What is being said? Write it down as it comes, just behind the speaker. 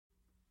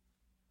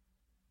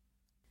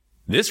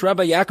This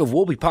Rabbi Yaakov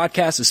Wolbe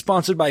podcast is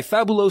sponsored by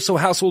Fabuloso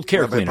Household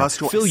Care Rabbi Cleaner.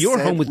 Buster, Fill your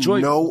home with joy.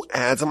 No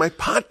ads on my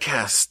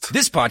podcast.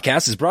 This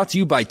podcast is brought to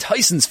you by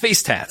Tyson's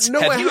Face Tats.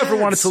 No Have ads. you ever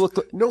wanted to look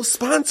like... No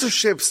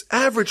sponsorships.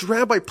 Average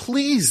Rabbi,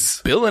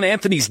 please. Bill and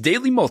Anthony's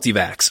Daily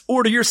Multivax.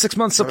 Order your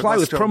 6-month supply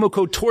with promo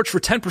code TORCH for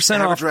 10%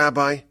 Average off.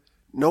 Rabbi,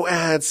 no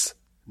ads,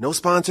 no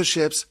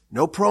sponsorships,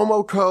 no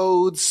promo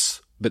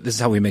codes. But this is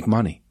how we make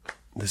money.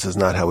 This is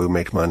not how we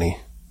make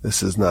money.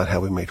 This is not how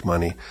we make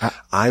money.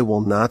 I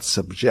will not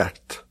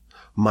subject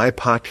my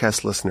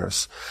podcast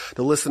listeners,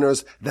 the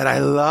listeners that I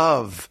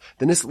love,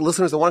 the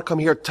listeners that want to come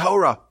hear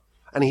Torah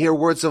and hear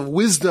words of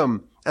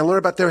wisdom and learn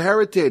about their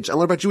heritage and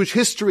learn about Jewish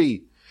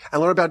history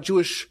and learn about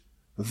Jewish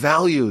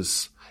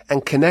values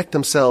and connect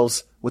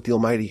themselves with the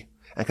Almighty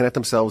and connect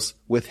themselves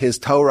with His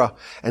Torah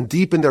and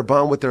deepen their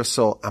bond with their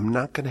soul. I'm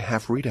not going to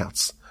have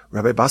readouts.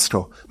 Rabbi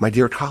Basto, my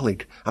dear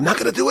colleague, I'm not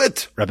going to do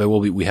it. Rabbi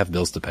Wolbe, we have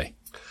bills to pay.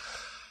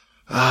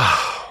 So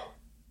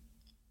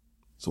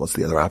what's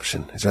the other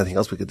option? Is there anything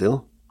else we could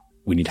do?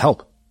 We need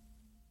help.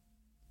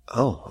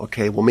 Oh,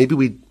 okay. Well, maybe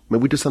we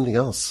do something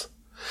else.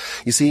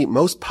 You see,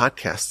 most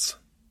podcasts,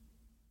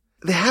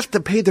 they have to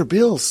pay their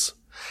bills.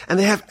 And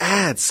they have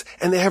ads,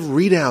 and they have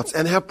readouts,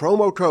 and they have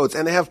promo codes,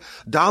 and they have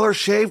Dollar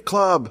Shave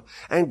Club,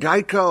 and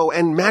Geico,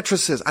 and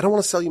mattresses. I don't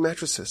want to sell you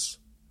mattresses.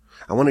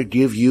 I want to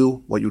give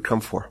you what you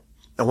come for.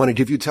 I want to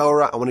give you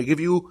Torah. I want to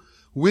give you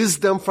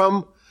wisdom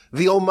from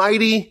the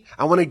Almighty.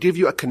 I want to give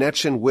you a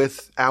connection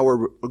with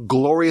our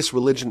glorious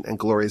religion and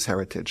glorious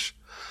heritage.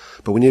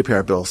 But we need to pay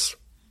our bills.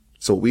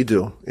 So what we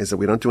do is that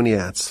we don't do any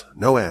ads.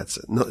 No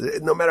ads.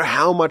 No matter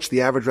how much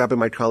the average rabbi,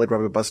 my colleague,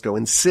 Rabbi Busto,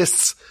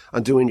 insists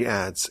on doing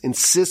ads,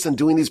 insists on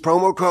doing these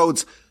promo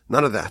codes,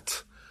 none of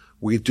that.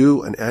 We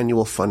do an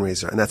annual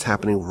fundraiser, and that's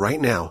happening right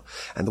now.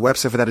 And the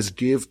website for that is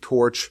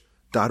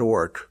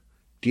givetorch.org.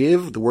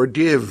 Give, the word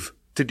give,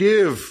 to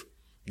give.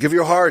 Give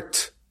your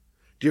heart.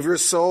 Give your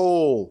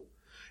soul.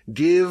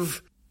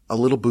 Give a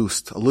little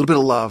boost, a little bit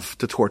of love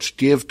to Torch.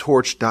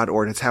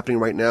 GiveTorch.org. It's happening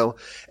right now.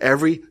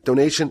 Every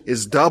donation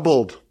is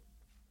doubled.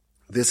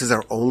 This is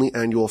our only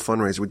annual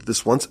fundraiser. We do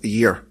this once a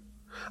year.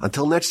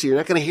 Until next year,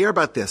 you're not going to hear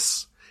about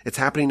this. It's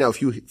happening now.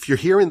 If you're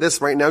hearing this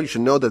right now, you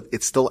should know that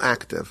it's still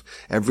active.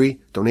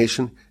 Every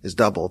donation is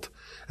doubled.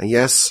 And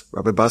yes,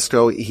 Rabbi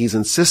Busto, he's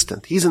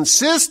insistent. He's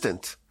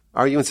insistent.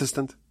 Are you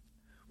insistent?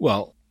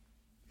 Well,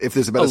 if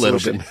there's a better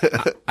solution.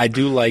 I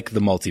do like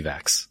the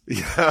multivax.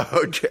 Yeah,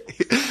 okay.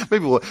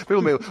 Maybe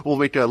we'll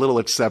make a little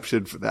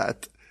exception for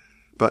that.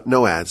 But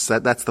no ads.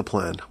 That's the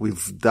plan.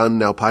 We've done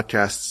now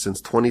podcasts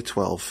since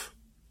 2012.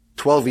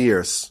 12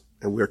 years,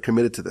 and we're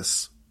committed to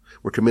this.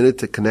 We're committed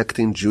to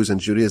connecting Jews and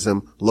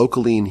Judaism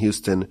locally in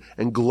Houston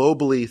and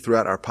globally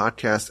throughout our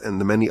podcast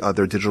and the many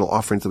other digital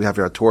offerings that we have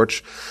here at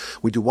Torch.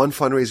 We do one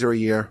fundraiser a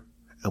year,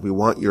 and we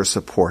want your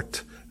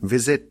support.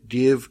 Visit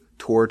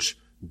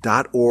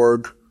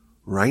givetorch.org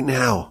right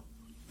now.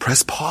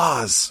 Press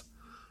pause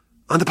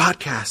on the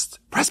podcast.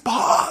 Press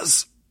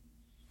pause.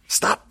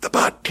 Stop the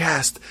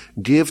podcast.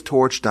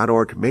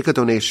 GiveTorch.org. Make a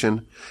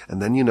donation,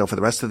 and then for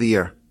the rest of the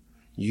year,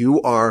 you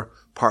are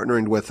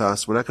partnering with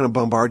us. We're not going to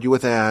bombard you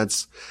with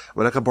ads.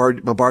 We're not going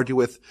to bombard you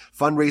with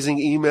fundraising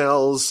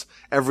emails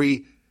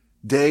every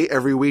day,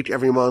 every week,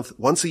 every month.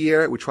 Once a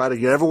year, we try to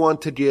get everyone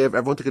to give,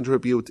 everyone to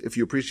contribute. If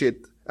you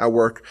appreciate our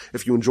work,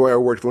 if you enjoy our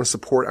work, if you want to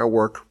support our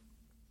work,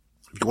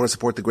 if you want to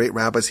support the great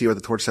rabbis here at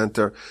the Torch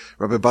Center,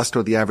 Rabbi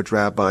Busto, the average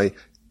rabbi,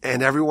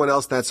 and everyone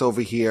else that's over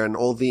here, and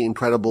all the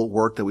incredible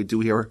work that we do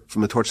here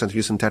from the Torch Center,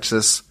 Houston,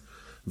 Texas,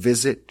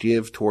 visit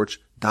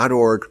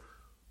givetorch.org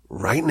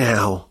right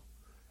now.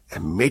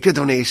 And make a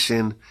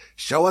donation.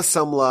 Show us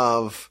some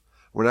love.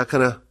 We're not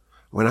gonna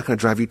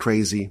drive you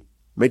crazy.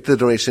 Make the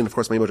donation. Of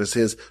course, my email address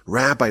is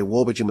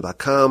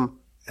rabbiwolbe@gmail.com.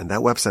 And that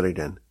website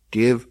again,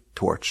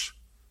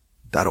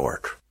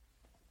 givetorch.org.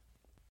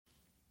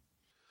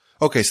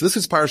 Okay, so this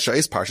week's parsha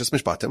is Parshas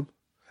Mishpatim.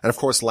 And of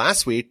course,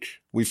 last week,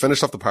 we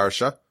finished off the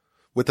parsha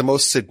with the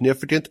most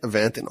significant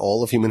event in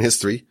all of human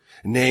history,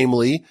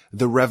 namely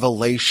the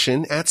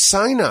revelation at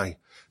Sinai.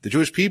 The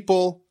Jewish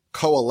people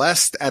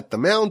coalesced at the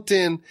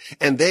mountain,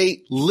 and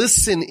they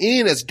listen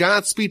in as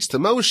God speaks to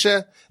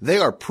Moshe. They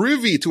are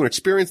privy to an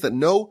experience that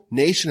no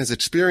nation has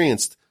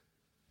experienced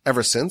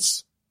ever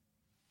since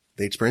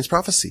they experienced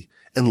prophecy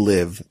and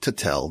live to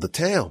tell the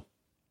tale.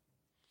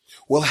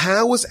 Well,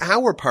 how is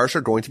our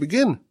parsha going to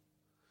begin?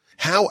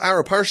 How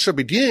our parsha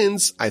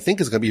begins, I think,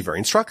 is going to be very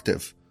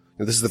instructive.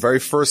 This is the very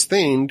first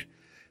thing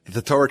that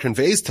the Torah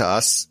conveys to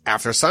us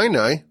after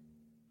Sinai.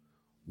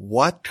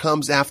 What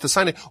comes after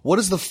Sinai? What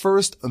is the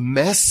first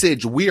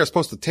message we are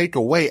supposed to take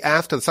away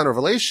after the Sinai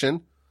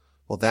revelation?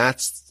 Well,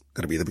 that's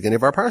going to be the beginning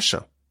of our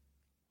parsha.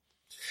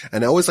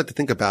 And I always like to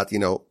think about,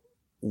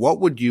 what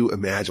would you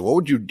imagine? What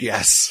would you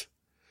guess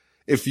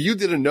if you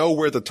didn't know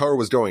where the Torah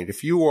was going?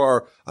 If you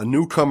are a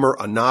newcomer,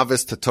 a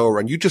novice to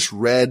Torah, and you just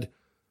read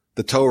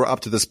the Torah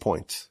up to this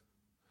point,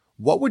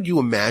 what would you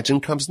imagine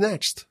comes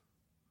next?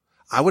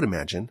 I would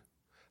imagine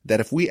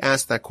that if we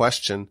asked that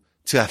question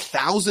to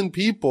 1,000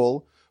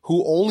 people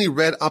who only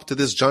read up to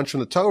this juncture in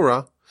the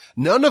Torah,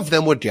 none of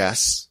them would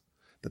guess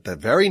that the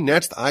very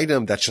next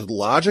item that should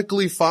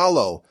logically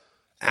follow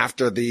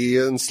after the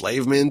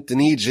enslavement in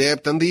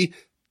Egypt and the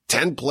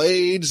 10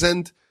 plagues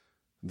and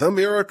the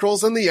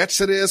miracles and the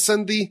Exodus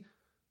and the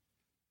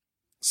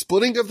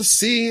splitting of the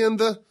sea and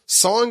the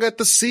song at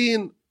the sea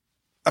and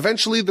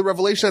eventually the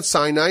revelation at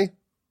Sinai,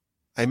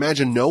 I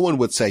imagine no one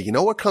would say, you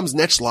know what comes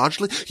next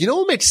logically? You know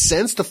what makes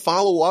sense to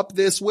follow up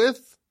this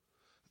with?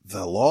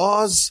 The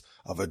laws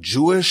of a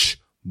Jewish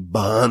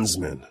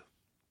bondsman.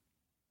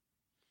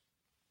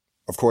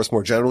 Of course,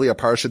 more generally, a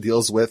parsha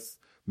deals with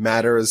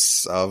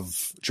matters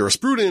of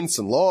jurisprudence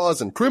and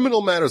laws and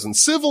criminal matters and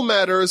civil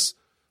matters,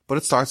 but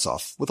it starts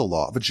off with the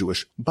law of a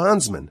Jewish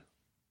bondsman.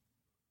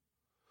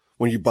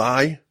 When you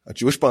buy a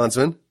Jewish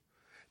bondsman,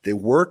 they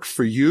work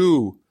for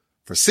you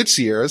for 6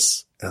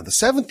 years, and on the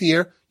 7th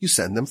year, you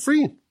send them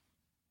free.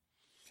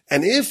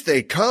 And if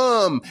they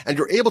come and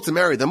you're able to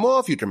marry them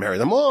off, you can marry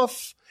them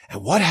off.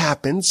 And what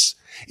happens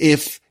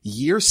if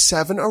year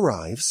 7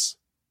 arrives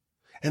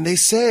and they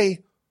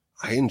say,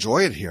 I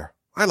enjoy it here.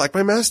 I like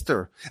my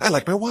master. I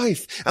like my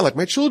wife. I like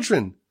my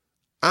children.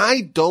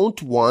 I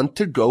don't want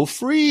to go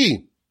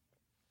free.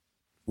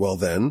 Well,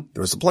 then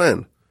there's a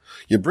plan.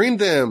 You bring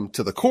them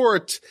to the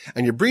court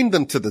and you bring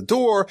them to the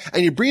door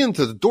and you bring them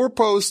to the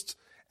doorpost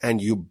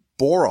and you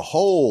bore a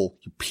hole,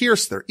 you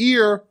pierce their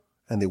ear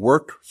and they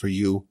work for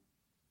you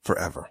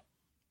forever.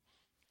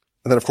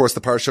 And then, of course, the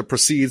parsha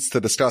proceeds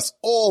to discuss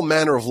all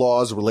manner of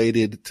laws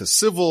related to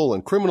civil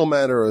and criminal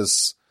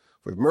matters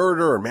with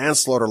murder and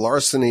manslaughter,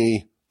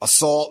 larceny,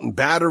 assault and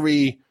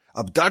battery,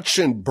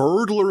 abduction,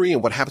 burglary,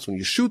 and what happens when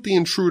you shoot the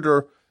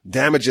intruder,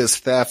 damages,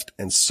 theft,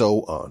 and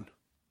so on.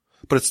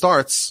 But it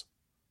starts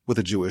with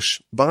a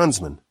Jewish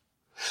bondsman.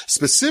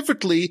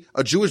 Specifically,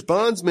 a Jewish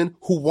bondsman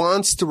who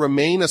wants to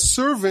remain a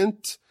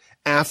servant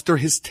after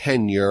his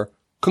tenure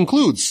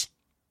concludes.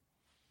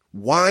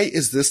 Why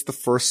is this the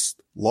first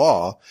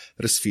law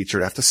that is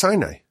featured after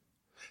Sinai?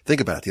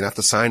 Think about it.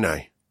 After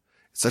Sinai,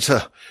 it's such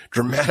a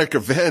dramatic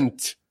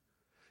event.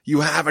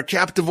 You have a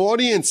captive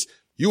audience.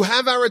 You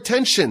have our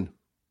attention.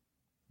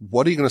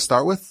 What are you going to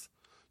start with?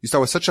 You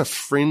start with such a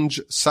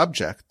fringe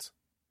subject,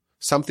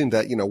 something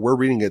that, we're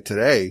reading it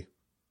today.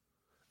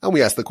 And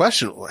we ask the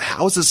question,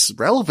 how is this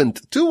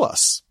relevant to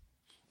us?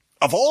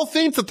 Of all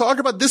things to talk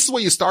about, this is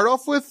what you start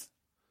off with?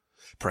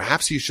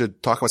 Perhaps you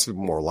should talk about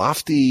something more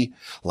lofty,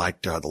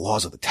 like the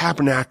laws of the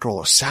tabernacle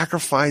or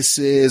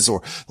sacrifices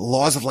or the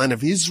laws of the land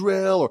of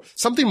Israel or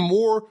something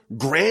more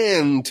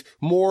grand,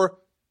 more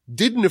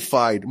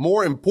dignified,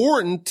 more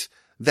important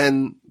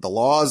than the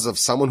laws of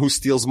someone who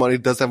steals money,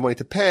 doesn't have money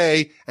to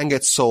pay, and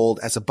gets sold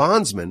as a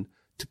bondsman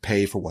to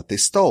pay for what they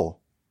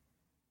stole.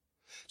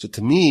 So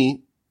to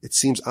me, it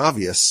seems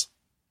obvious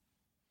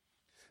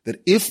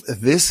that if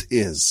this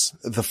is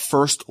the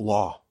first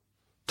law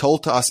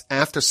told to us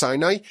after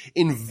Sinai,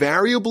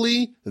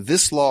 invariably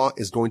this law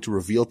is going to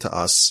reveal to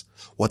us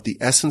what the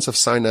essence of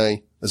Sinai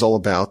is all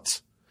about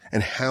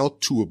and how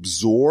to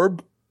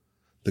absorb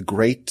the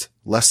great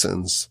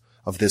lessons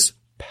of this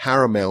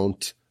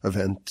paramount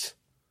event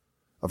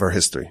of our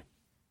history.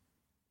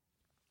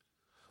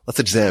 Let's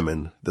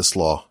examine this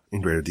law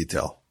in greater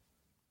detail.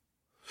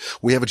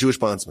 We have a Jewish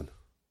bondsman.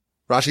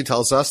 Rashi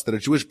tells us that a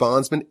Jewish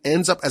bondsman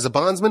ends up as a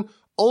bondsman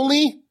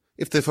only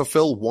if they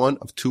fulfill one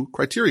of two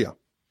criteria.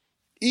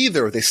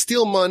 Either they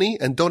steal money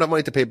and don't have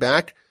money to pay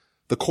back,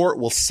 the court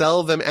will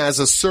sell them as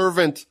a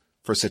servant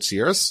for 6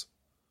 years.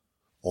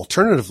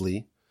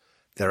 Alternatively,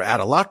 they're out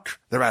of luck,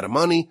 they're out of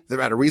money,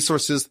 they're out of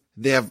resources,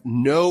 they have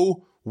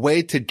no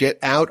way to get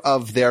out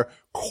of their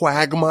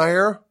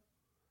quagmire,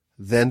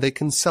 then they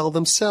can sell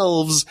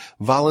themselves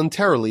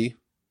voluntarily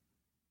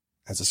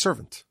as a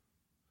servant.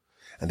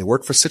 And they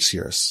work for 6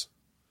 years.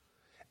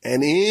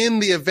 And in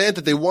the event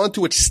that they want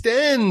to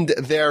extend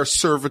their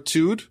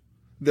servitude,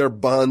 their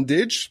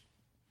bondage,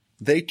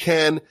 they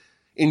can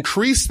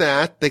increase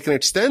that, they can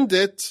extend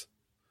it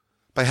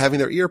by having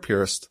their ear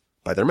pierced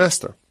by their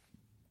master.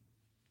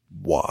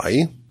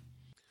 Why?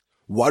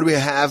 Why do we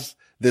have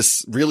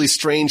this really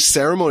strange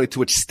ceremony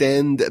to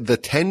extend the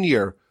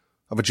tenure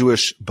of a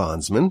Jewish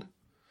bondsman?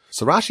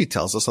 So Rashi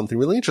tells us something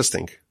really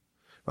interesting.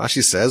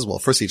 Rashi says, well,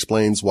 first he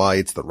explains why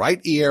it's the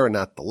right ear and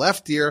not the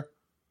left ear.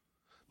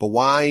 But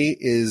why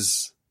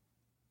is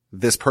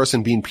this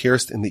person being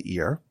pierced in the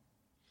ear?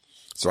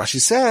 So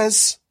Rashi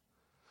says,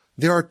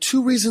 there are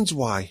two reasons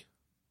why.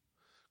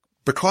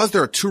 Because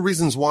there are two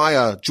reasons why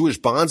a Jewish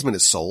bondsman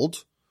is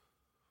sold,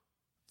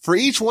 for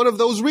each one of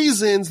those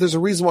reasons, there's a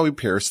reason why we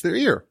pierce their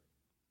ear.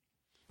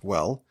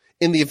 Well,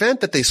 in the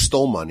event that they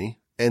stole money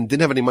and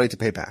didn't have any money to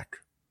pay back,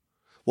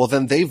 well,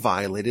 then they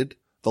violated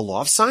the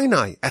law of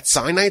Sinai. At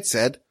Sinai it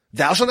said,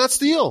 thou shalt not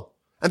steal.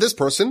 And this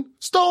person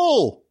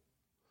stole.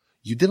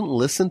 You didn't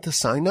listen to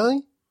Sinai?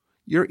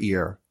 Your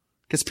ear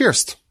gets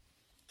pierced.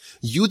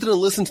 You didn't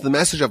listen to the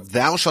message of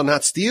thou shalt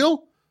not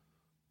steal?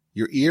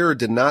 Your ear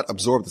did not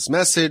absorb this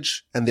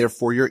message, and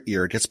therefore your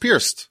ear gets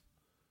pierced.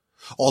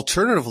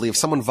 Alternatively, if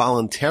someone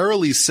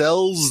voluntarily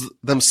sells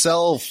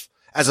themselves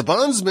as a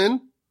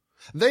bondsman,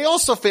 they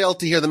also failed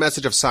to hear the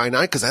message of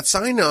Sinai, because at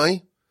Sinai,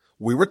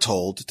 we were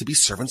told to be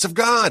servants of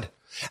God.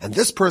 And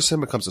this person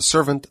becomes a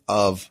servant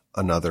of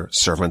another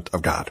servant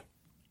of God.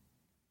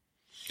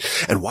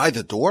 And why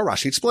the door?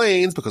 Rashi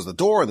explains, because the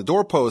door and the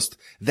doorpost,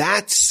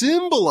 that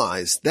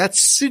symbolized, that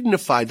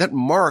signified, that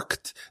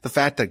marked the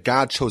fact that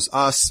God chose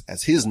us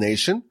as his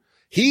nation.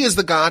 He is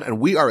the God and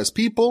we are his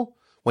people.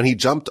 When he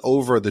jumped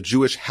over the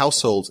Jewish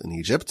households in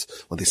Egypt,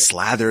 when they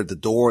slathered the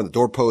door and the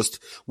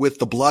doorpost with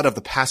the blood of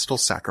the paschal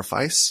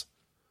sacrifice.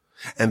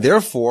 And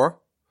therefore,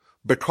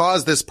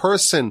 because this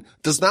person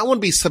does not want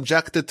to be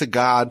subjected to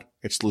God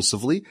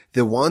exclusively,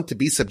 they want to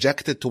be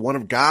subjected to one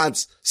of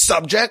God's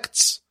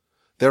subjects.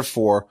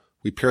 Therefore,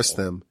 we pierce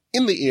them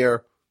in the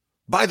ear,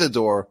 by the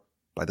door,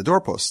 by the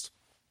doorpost.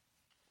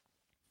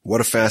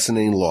 What a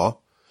fascinating law.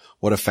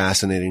 What a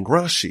fascinating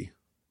Rashi.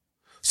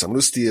 Someone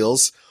who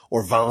steals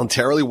or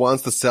voluntarily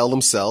wants to sell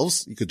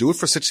themselves, you could do it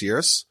for 6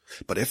 years.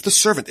 But if the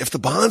servant, if the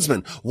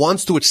bondsman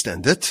wants to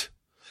extend it,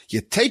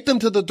 you take them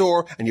to the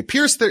door and you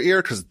pierce their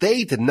ear because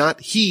they did not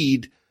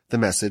heed the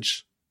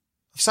message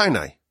of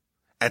Sinai.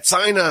 At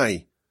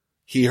Sinai,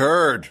 he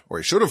heard, or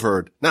he should have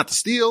heard, not to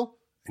steal,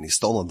 and he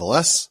stole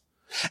nonetheless.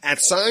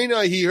 At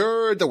Sinai, he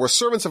heard that we're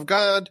servants of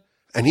God,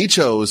 and he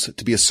chose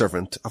to be a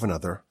servant of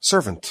another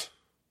servant.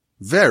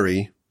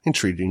 Very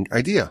intriguing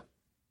idea.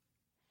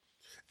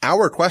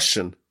 Our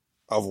question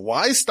of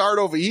why start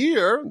over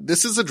here,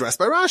 this is addressed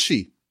by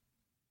Rashi.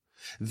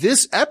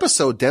 This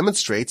episode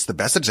demonstrates the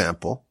best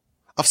example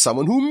of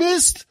someone who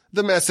missed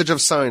the message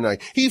of Sinai.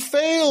 He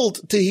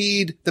failed to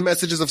heed the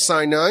messages of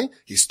Sinai.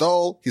 He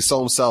sold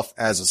himself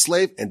as a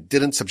slave and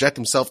didn't subject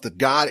himself to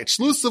God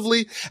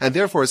exclusively, and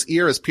therefore his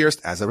ear is pierced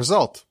as a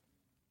result.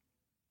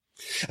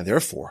 And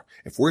therefore,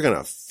 if we're going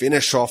to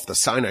finish off the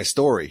Sinai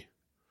story,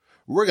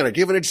 we're going to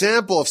give an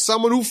example of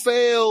someone who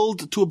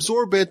failed to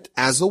absorb it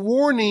as a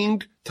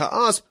warning to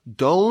us.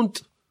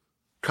 Don't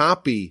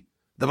copy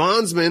the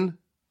bondsman.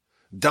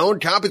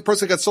 Don't copy the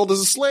person who got sold as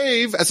a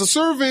slave, as a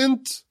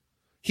servant.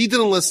 He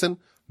didn't listen.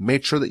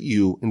 Make sure that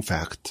you, in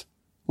fact,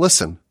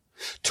 listen.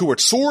 To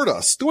exhort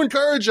us, to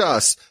encourage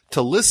us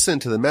to listen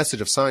to the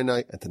message of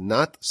Sinai and to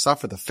not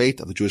suffer the fate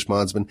of the Jewish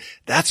bondsman.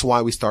 That's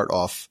why we start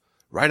off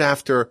right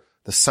after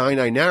the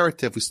Sinai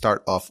narrative. We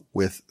start off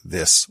with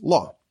this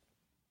law.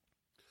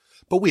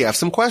 But we have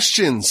some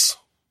questions.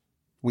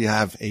 We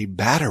have a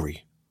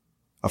battery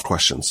of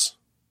questions.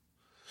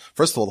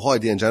 First of all, the whole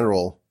idea in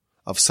general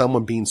of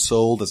someone being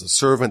sold as a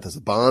servant, as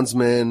a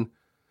bondsman,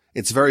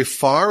 it's very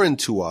foreign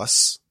to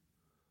us.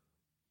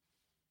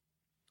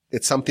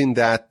 It's something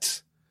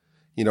that,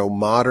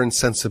 modern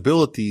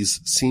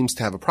sensibilities seems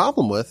to have a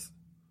problem with.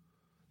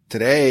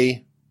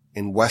 Today,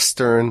 in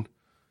Western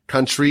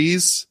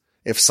countries,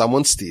 if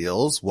someone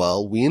steals,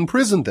 well, we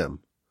imprison them.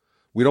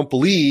 We don't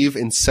believe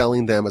in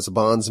selling them as a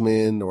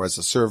bondsman or as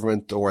a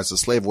servant or as a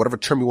slave, whatever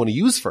term you want to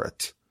use for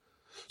it.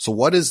 So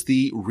what is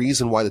the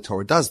reason why the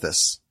Torah does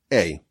this?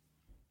 A.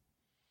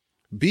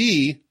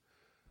 B,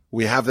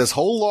 we have this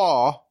whole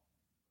law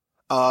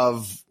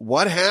of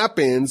what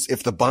happens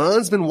if the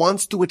bondsman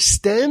wants to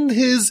extend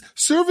his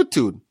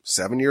servitude.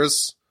 7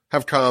 years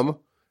have come.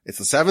 It's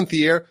the 7th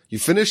year. You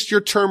finished your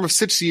term of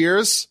 6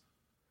 years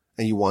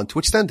and you want to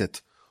extend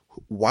it.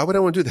 Why would I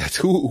want to do that?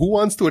 Who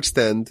wants to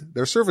extend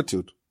their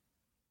servitude?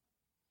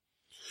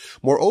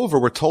 Moreover,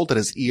 we're told that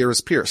his ear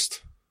is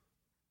pierced.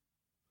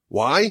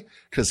 Why?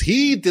 Because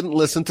he didn't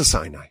listen to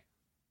Sinai.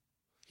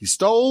 He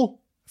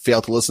stole,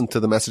 failed to listen to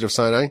the message of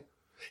Sinai.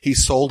 He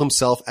sold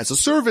himself as a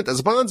servant, as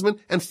a bondsman,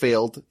 and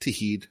failed to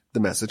heed the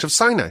message of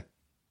Sinai.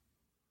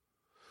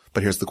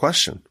 But here's the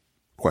question.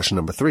 Question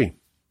number 3.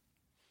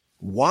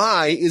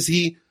 Why is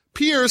he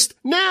pierced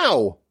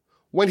now?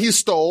 When he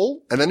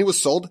stole and then he was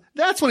sold,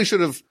 that's when he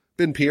should have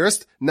been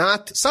pierced,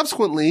 not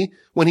subsequently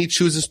when he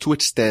chooses to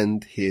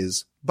extend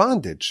his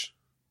bondage.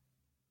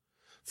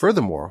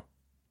 Furthermore,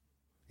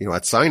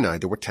 at Sinai,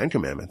 there were 10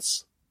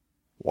 commandments.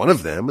 One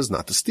of them is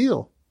not to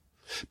steal.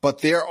 But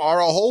there are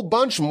a whole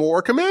bunch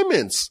more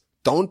commandments.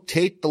 Don't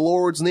take the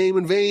Lord's name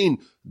in vain.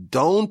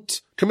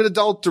 Don't commit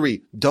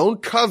adultery.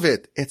 Don't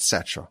covet,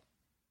 etc.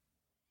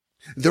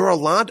 There are a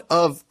lot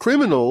of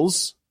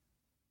criminals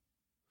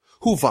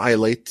who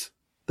violate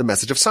the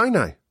message of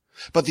Sinai.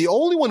 But the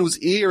only one whose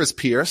ear is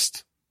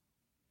pierced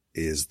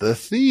is the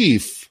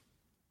thief.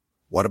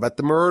 What about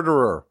the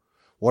murderer?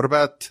 What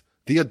about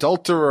the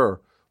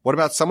adulterer? What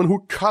about someone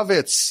who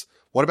covets?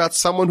 What about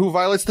someone who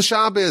violates the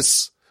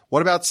Shabbos?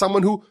 What about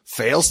someone who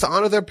fails to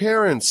honor their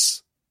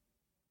parents?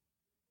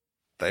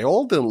 They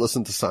all didn't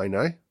listen to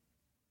Sinai.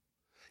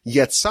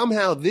 Yet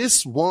somehow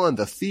this one,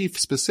 the thief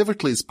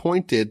specifically, is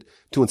pointed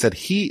to and said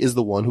he is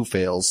the one who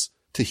fails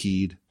to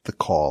heed the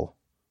call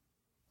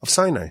of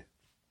Sinai.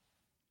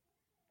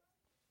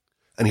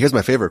 And here's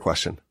my favorite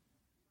question.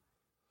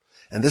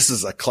 And this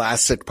is a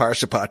classic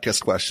Parsha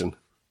podcast question.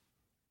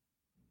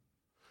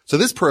 So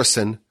this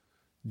person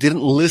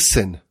didn't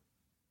listen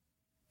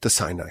to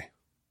Sinai.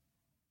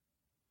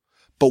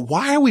 But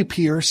why are we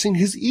piercing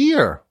his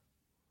ear?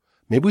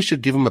 Maybe we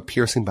should give him a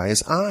piercing by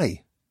his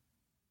eye.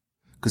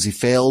 Because he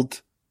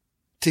failed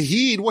to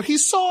heed what he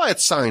saw at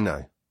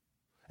Sinai.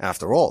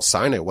 After all,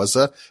 Sinai was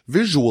a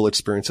visual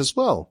experience as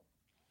well.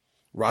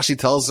 Rashi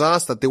tells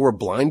us that there were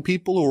blind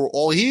people who were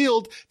all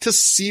healed to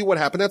see what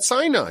happened at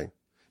Sinai.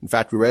 In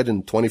fact, we read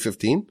in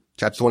 2015,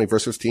 chapter 20,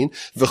 verse 15,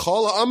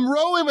 V'chol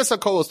ha'amroim es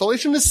hakolos, the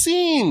nation is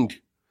seeing.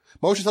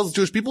 Moshe tells the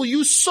Jewish people,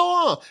 you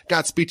saw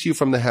God speak to you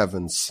from the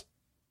heavens.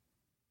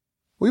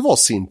 We've all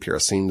seen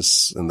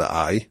piercings in the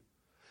eye.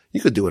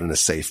 You could do it in a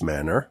safe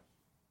manner.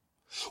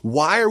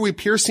 Why are we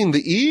piercing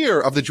the ear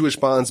of the Jewish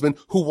bondsman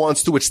who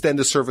wants to extend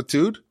his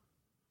servitude?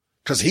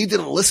 Because he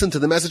didn't listen to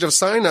the message of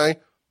Sinai.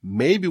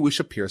 Maybe we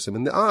should pierce him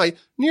in the eye,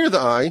 near the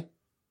eye,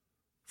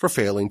 for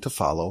failing to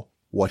follow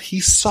what he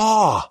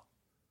saw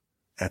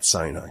at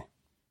Sinai.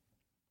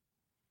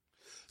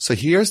 So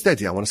here's the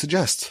idea I want to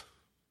suggest.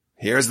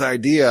 Here's the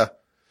idea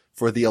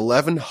for the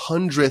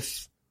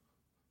 1100th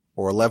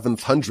or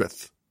 11th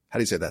hundredth. How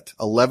do you say that?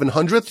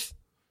 1100th?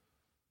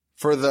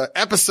 For the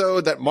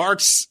episode that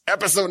marks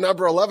episode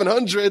number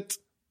 1100.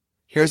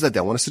 Here's the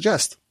idea I want to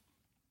suggest.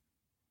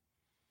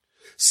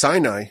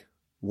 Sinai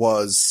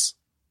was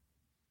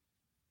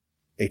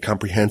a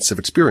comprehensive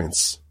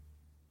experience.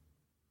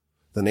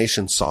 The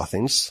nation saw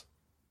things,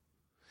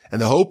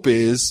 and the hope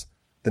is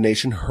the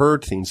nation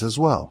heard things as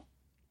well.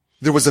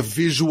 There was a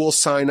visual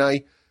Sinai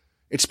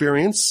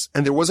experience,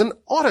 and there was an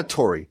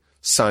auditory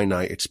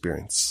Sinai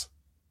experience.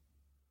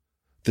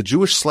 The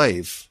Jewish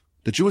slave,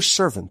 the Jewish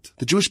servant,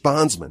 the Jewish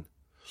bondsman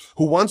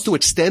who wants to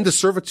extend a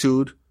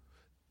servitude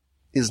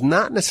is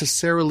not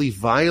necessarily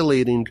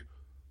violating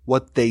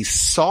what they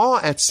saw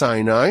at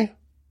Sinai.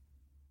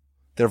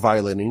 They're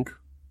violating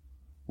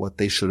what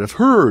they should have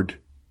heard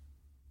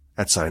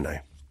at Sinai.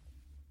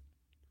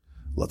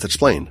 Let's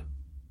explain.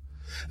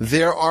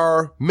 There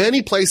are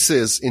many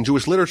places in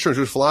Jewish literature and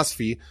Jewish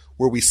philosophy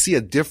where we see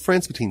a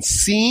difference between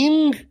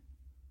seeing,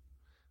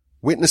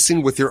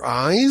 witnessing with your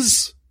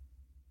eyes,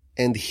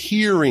 and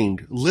hearing,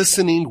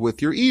 listening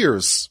with your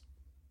ears.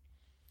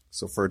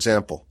 So, for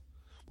example,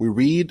 we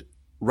read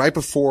right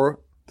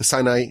before the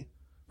Sinai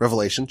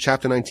revelation,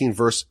 chapter 19,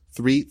 verse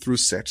 3 through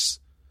 6.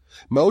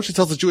 Moshe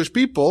tells the Jewish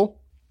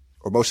people,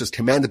 or Moshe is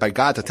commanded by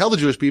God to tell the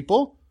Jewish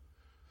people,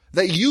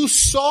 that you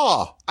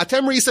saw,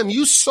 Atem Risam,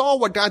 you saw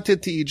what God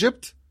did to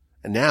Egypt,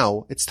 and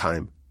now it's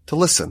time to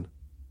listen.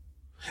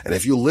 And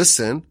if you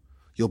listen,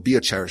 you'll be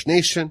a cherished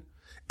nation,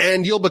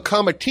 and you'll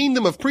become a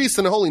kingdom of priests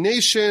and a holy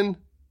nation.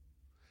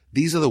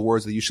 These are the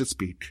words that you should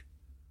speak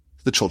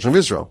to the children of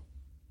Israel.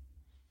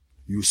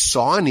 You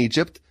saw in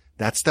Egypt,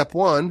 that's step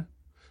one.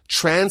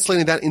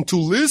 Translating that into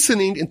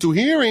listening, into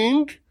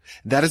hearing,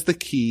 that is the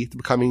key to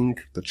becoming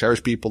the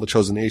cherished people, the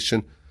chosen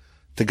nation,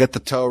 to get the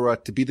Torah,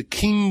 to be the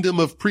kingdom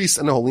of priests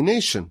and a holy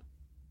nation.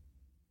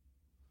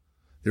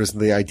 There's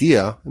the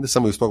idea, and this is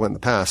something we've spoken about in the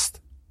past,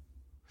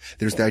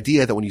 there's the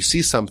idea that when you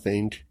see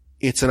something,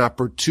 it's an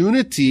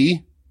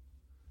opportunity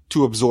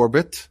to absorb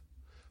it,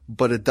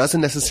 but it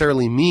doesn't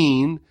necessarily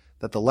mean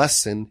that the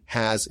lesson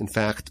has, in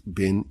fact,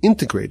 been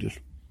integrated.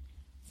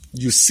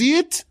 You see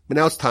it, but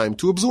now it's time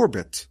to absorb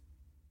it.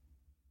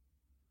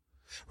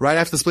 Right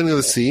after the splitting of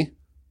the sea,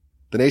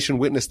 the nation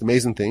witnessed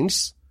amazing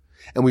things.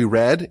 And we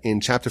read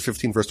in chapter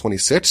 15, verse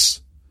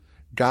 26,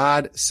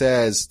 God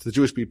says to the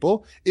Jewish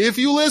people, if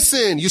you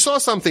listen, you saw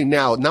something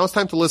now it's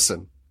time to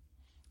listen.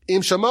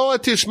 Im shamoa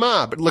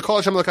tishma, but l'kol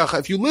Hashem l'kacha,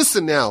 if you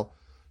listen now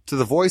to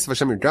the voice of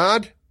Hashem your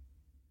God,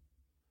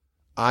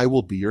 I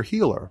will be your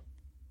healer.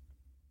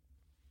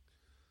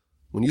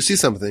 When you see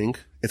something,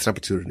 it's an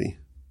opportunity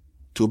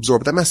to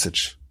absorb that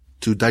message,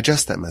 to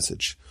digest that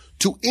message,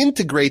 to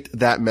integrate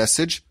that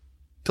message,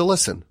 to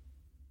listen.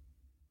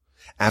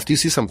 After you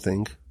see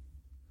something,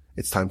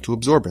 it's time to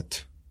absorb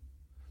it,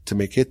 to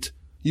make it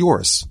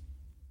yours.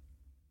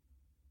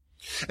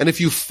 And if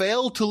you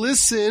fail to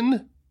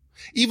listen,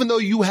 even though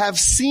you have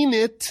seen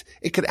it,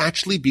 it could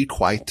actually be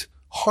quite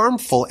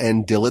harmful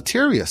and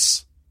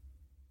deleterious.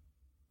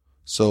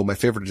 So my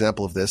favorite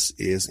example of this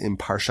is in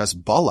Parshas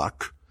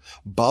Balak.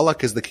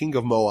 Balak is the king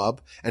of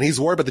Moab, and he's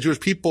worried about the Jewish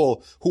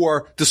people who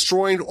are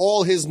destroying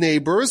all his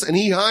neighbors, and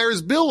he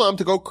hires Bilam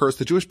to go curse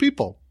the Jewish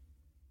people.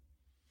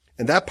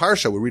 And that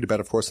parsha, we read about,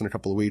 of course, in a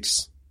couple of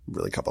weeks,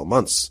 really a couple of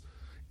months,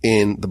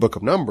 in the book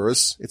of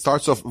Numbers. It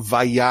starts off,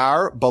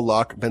 Vayar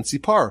Balak ben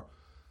Sipar.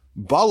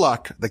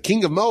 Balak, the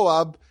king of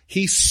Moab,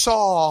 he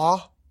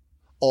saw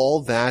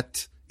all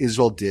that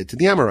Israel did to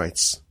the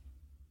Amorites.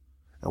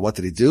 And what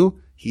did he do?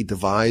 He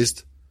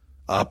devised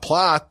a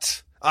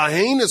plot, a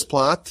heinous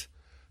plot,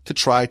 to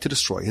try to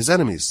destroy his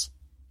enemies.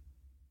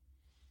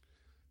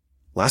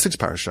 Last week's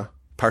parsha,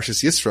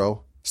 Parshas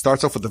Yisro,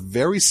 starts off with a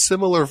very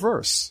similar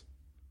verse.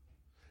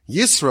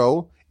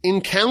 Yisro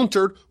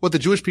encountered what the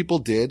Jewish people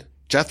did,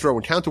 Jethro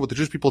encountered what the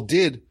Jewish people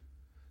did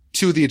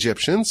to the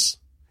Egyptians,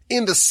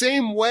 in the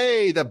same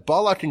way that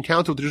Balak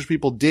encountered what the Jewish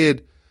people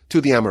did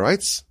to the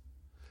Amorites.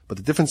 But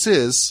the difference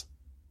is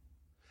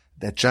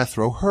that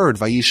Jethro heard,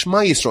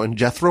 Vayishma Yisro, and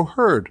Jethro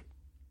heard.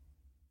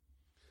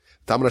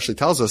 Talmud actually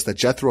tells us that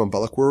Jethro and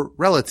Balak were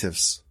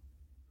relatives,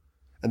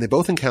 and they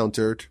both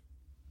encountered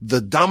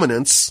the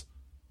dominance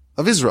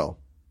of Israel.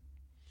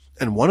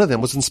 And one of them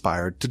was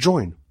inspired to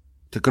join,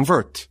 to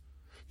convert,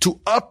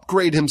 to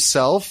upgrade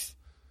himself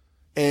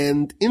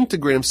and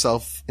integrate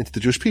himself into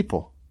the Jewish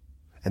people.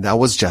 And that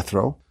was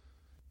Jethro.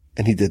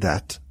 And he did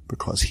that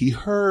because he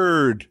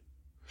heard.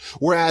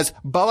 Whereas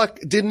Balak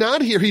did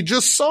not hear, he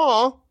just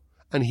saw,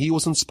 and he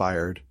was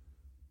inspired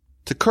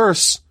to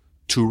curse,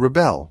 to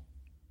rebel.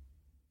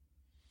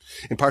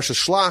 In Parsha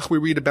Shlach, we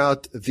read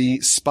about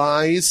the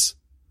spies.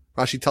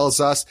 Rashi tells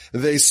us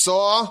they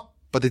saw,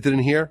 but they didn't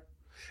hear.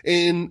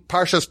 In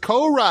Parshas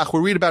Korach, we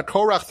read about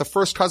Korach, the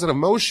first cousin of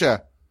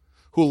Moshe,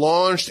 who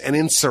launched an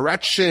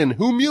insurrection,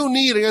 who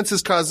mutinied against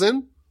his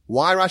cousin.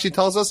 Why, Rashi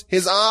tells us?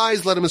 His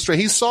eyes led him astray.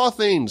 He saw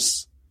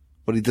things,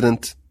 but he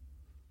didn't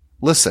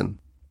listen.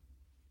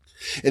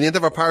 In the end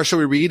of our parasha,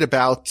 we read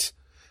about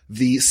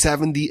the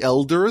 70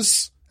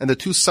 elders and the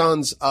 2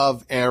 sons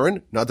of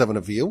Aaron, Nadav and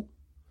Avihu.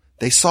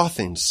 They saw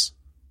things.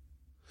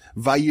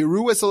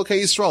 Vayiru es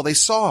Elokei Yisrael. They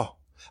saw.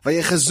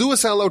 Vayechazu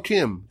es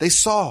Elokim. They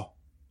saw,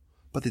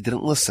 but they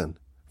didn't listen.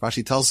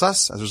 Rashi tells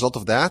us, as a result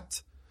of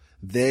that,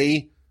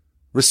 they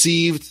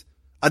received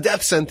a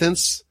death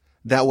sentence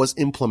that was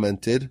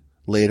implemented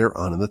later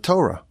on in the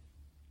Torah.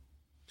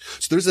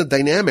 So there's a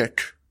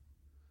dynamic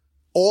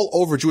all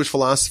over Jewish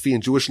philosophy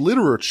and Jewish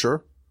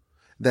literature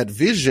that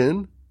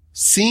vision,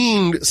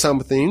 seeing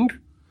something,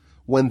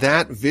 when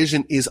that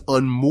vision is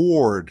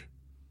unmoored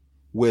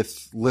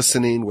with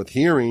listening, with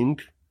hearing,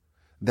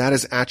 that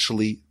is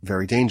actually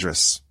very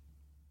dangerous.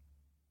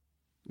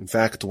 In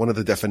fact, one of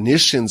the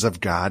definitions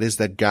of God is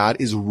that God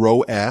is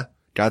ro'eh,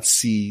 God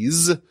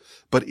sees,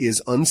 but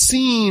is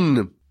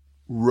unseen.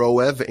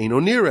 Ro'eh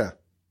ve'eino nireh.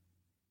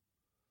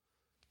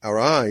 Our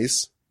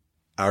eyes,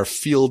 our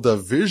field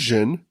of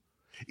vision,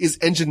 is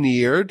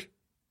engineered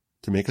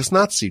to make us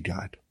not see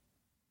God.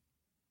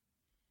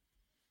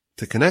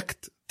 To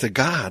connect to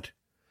God,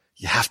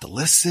 you have to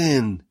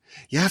listen.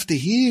 You have to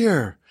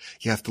hear.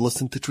 You have to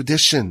listen to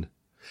tradition.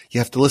 You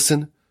have to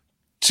listen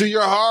to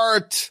your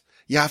heart.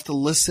 You have to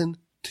listen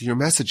to your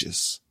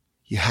messages.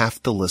 You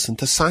have to listen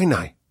to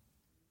Sinai.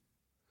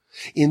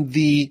 In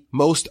the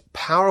most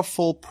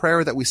powerful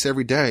prayer that we say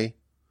every day,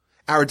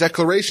 our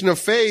declaration of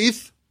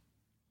faith,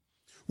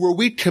 where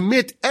we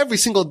commit every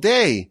single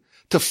day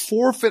to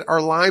forfeit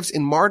our lives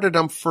in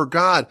martyrdom for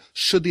God,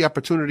 should the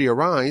opportunity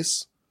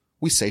arise,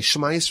 we say,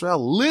 Shema Yisrael,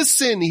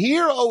 listen,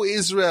 hear, O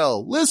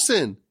Israel,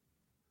 listen.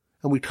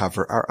 And we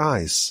cover our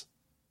eyes.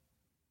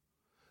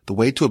 The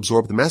way to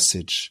absorb the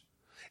message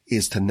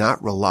is to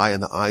not rely on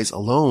the eyes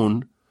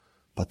alone,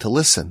 but to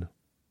listen.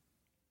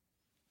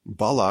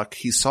 Balak,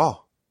 he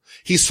saw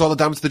the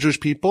damage to the Jewish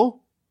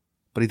people,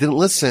 but he didn't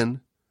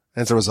listen.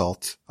 As a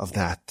result of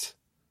that,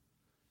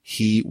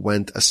 he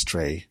went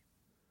astray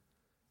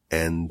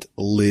and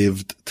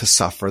lived to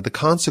suffer the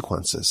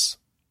consequences.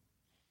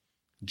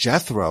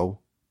 Jethro,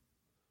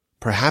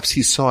 perhaps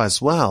he saw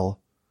as well,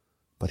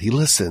 but he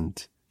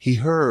listened. He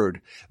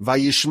heard.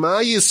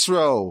 Vayishma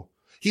Yisro.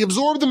 He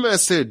absorbed the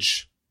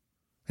message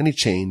and he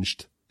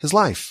changed his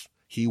life.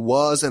 He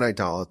was an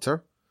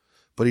idolater,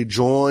 but he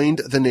joined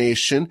the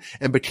nation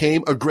and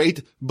became a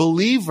great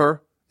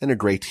believer and a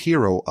great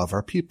hero of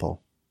our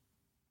people.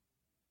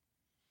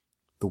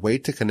 The way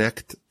to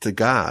connect to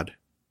God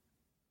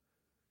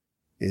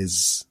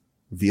is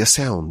via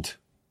sound.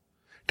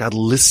 God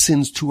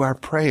listens to our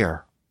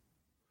prayer.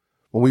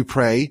 When we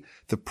pray,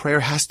 the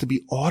prayer has to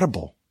be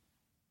audible.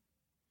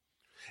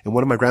 In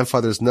one of my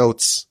grandfather's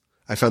notes,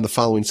 I found the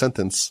following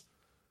sentence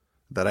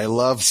that I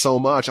love so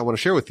much. I want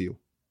to share with you.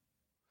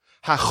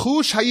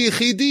 Hachush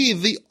hayichidi,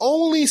 the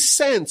only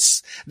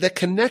sense that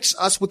connects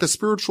us with the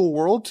spiritual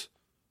world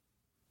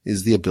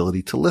is the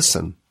ability to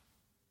listen.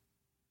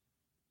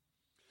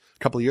 A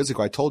couple of years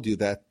ago, I told you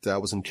that I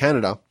was in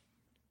Canada.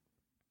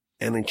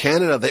 And in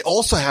Canada, they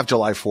also have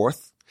July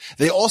 4th.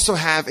 They also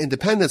have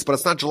independence, but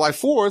it's not July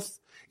 4th.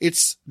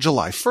 It's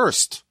July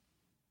 1st.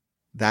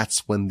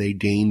 That's when they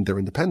gained their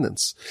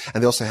independence.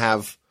 And they also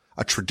have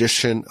a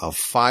tradition of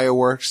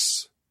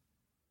fireworks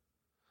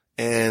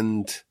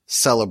and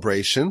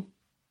celebration.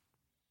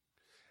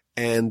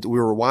 And we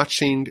were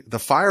watching the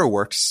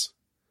fireworks,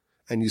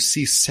 and you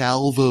see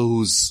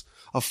salvos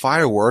of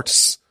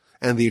fireworks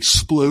and the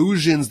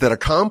explosions that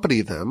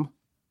accompany them.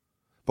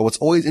 But what's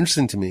always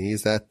interesting to me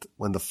is that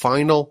when the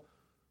final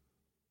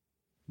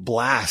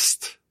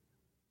blast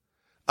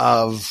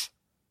of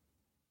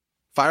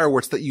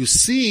fireworks that you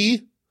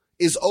see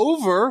is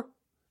over,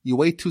 you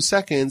wait 2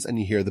 seconds and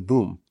you hear the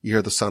boom. You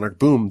hear the sonic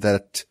boom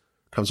that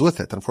comes with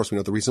it. And of course, we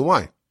know the reason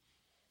why.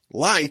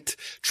 Light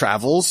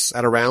travels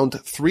at around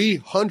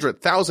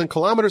 300,000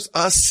 kilometers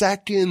a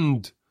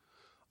second.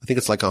 I think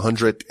it's like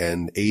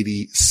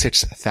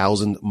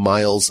 186,000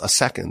 miles a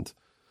second.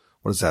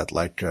 What is that?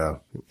 Like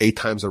 8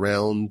 times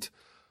around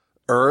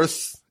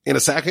Earth in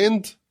a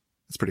second?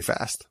 It's pretty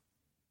fast.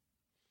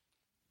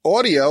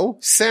 Audio,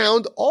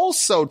 sound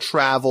also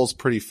travels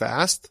pretty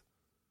fast,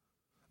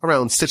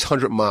 around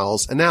 600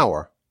 miles an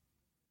hour,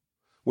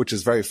 which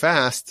is very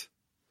fast,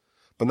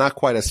 but not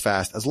quite as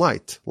fast as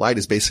light. Light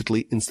is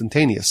basically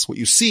instantaneous. What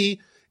you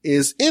see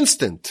is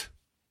instant.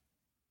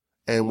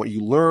 And what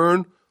you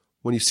learn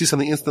when you see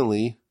something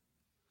instantly,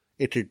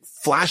 it could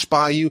flash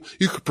by you.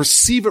 You could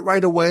perceive it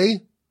right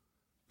away,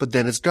 but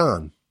then it's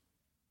gone.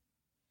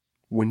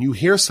 When you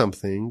hear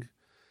something,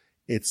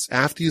 It's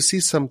after you see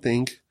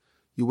something,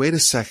 you wait a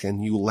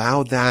second, you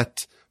allow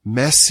that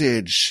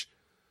message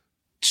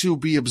to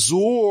be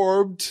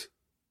absorbed.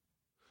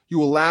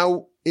 You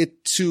allow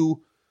it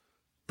to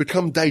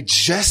become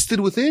digested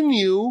within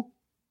you.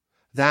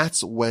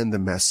 That's when the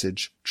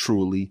message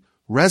truly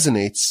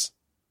resonates.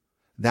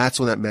 That's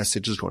when that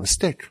message is going to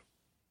stick.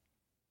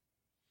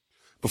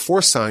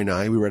 Before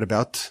Sinai, we read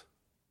about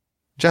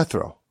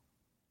Jethro.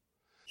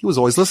 He was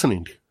always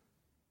listening.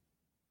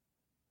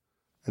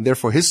 And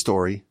therefore his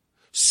story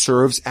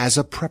serves as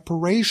a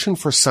preparation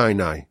for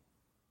Sinai.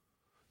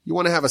 You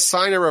want to have a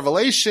Sinai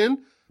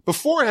revelation,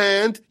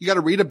 beforehand, you got to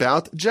read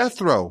about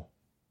Jethro.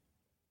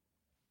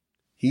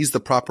 He's the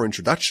proper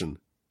introduction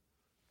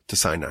to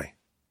Sinai.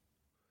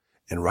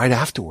 And right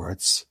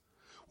afterwards,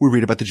 we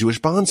read about the Jewish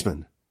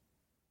bondsman.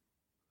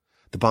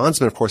 The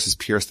bondsman, of course, is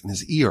pierced in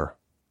his ear,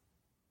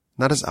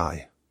 not his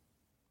eye.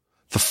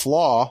 The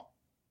flaw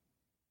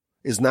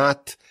is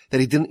not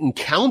that he didn't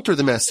encounter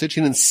the message,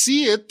 he didn't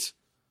see it.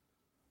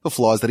 The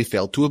flaw is that he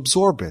failed to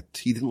absorb it.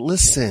 He didn't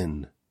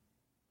listen.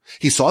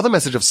 He saw the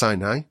message of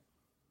Sinai,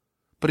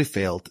 but he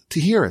failed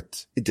to hear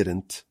it. It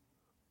didn't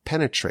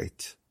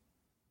penetrate.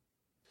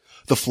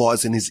 The flaw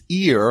is in his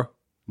ear,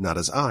 not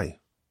his eye.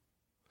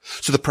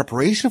 So the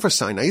preparation for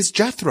Sinai is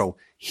Jethro.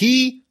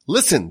 He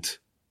listened.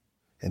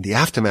 And the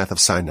aftermath of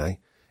Sinai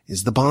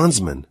is the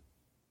bondsman.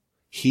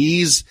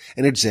 He's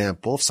an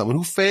example of someone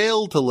who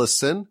failed to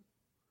listen.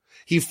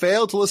 He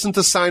failed to listen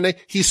to Sinai.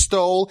 He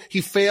stole.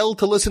 He failed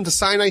to listen to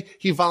Sinai.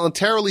 He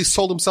voluntarily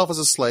sold himself as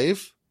a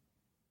slave.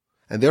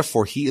 And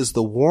therefore, he is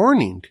the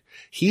warning.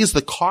 He is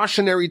the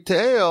cautionary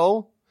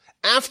tale.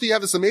 After you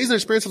have this amazing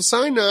experience of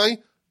Sinai,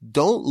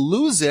 don't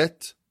lose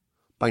it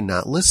by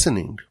not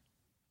listening.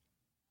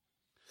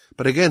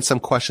 But again, some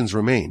questions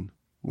remain.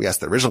 We asked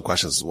the original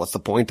questions. What's the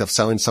point of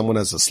selling someone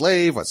as a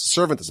slave, as a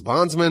servant, as a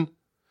bondsman?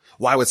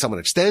 Why would someone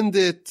extend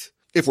it?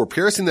 If we're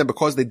piercing them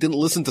because they didn't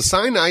listen to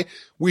Sinai,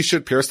 we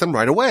should pierce them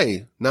right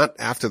away, not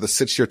after the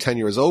 6-year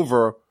tenure is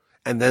over,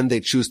 and then they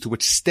choose to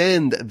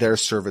extend their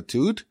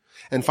servitude.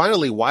 And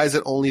finally, why is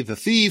it only the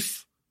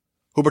thief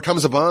who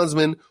becomes a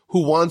bondsman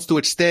who wants to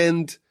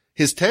extend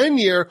his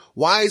tenure?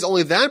 Why is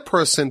only that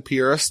person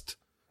pierced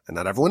and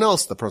not everyone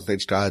else? The person who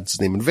takes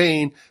God's name in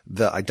vain,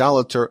 the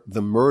idolater,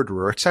 the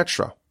murderer,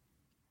 etc.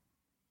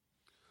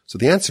 So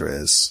the answer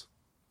is,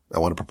 I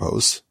want to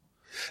propose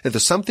that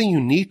there's something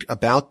unique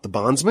about the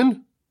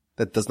bondsman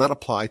that does not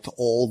apply to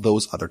all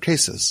those other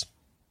cases.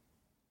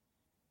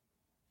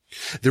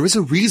 There is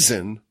a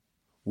reason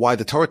why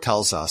the Torah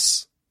tells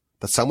us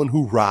that someone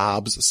who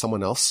robs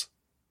someone else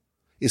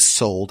is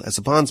sold as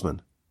a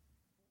bondsman.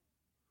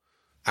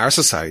 Our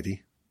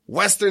society,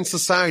 Western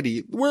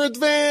society, we're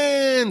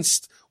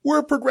advanced,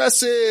 we're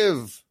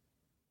progressive,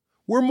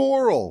 we're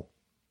moral.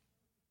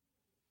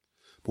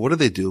 But what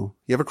do?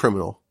 You have a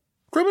criminal.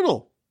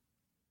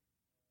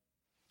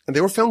 And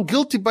they were found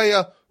guilty by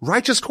a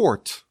righteous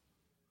court.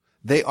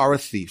 They are a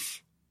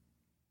thief.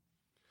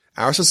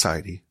 Our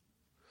society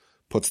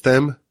puts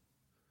them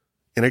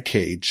in a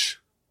cage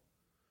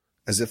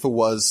as if it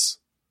was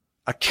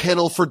a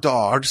kennel for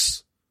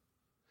dogs,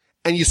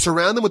 and you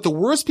surround them with the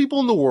worst people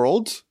in the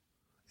world,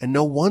 and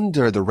no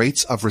wonder the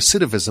rates of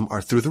recidivism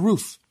are through the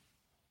roof.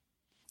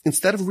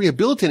 Instead of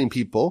rehabilitating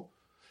people,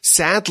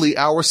 sadly,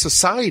 our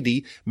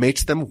society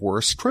makes them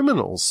worse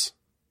criminals.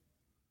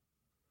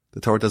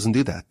 The Torah doesn't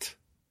do that.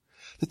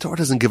 The Torah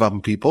doesn't give up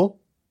on people.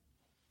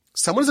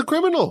 Someone is a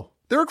criminal.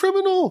 They're a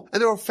criminal.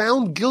 And they were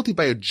found guilty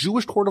by a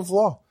Jewish court of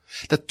law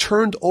that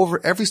turned over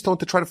every stone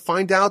to try to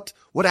find out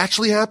what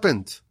actually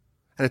happened.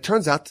 And it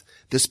turns out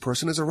this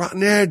person is a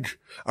rotten egg,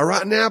 a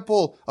rotten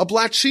apple, a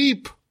black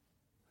sheep.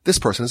 This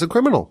person is a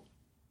criminal.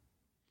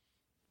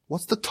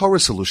 What's the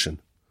Torah's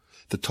solution?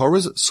 The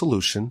Torah's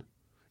solution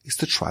is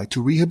to try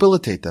to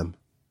rehabilitate them,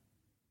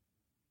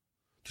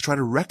 to try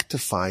to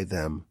rectify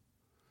them,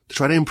 to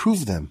try to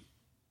improve them.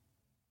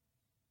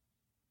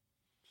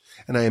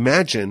 And I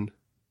imagine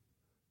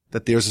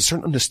that there's a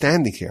certain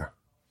understanding here.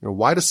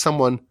 Why does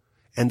someone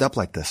end up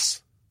like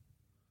this?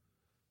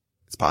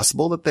 It's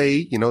possible that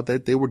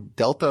they were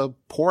dealt a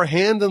poor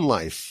hand in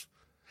life.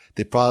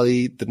 They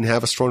probably didn't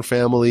have a strong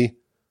family.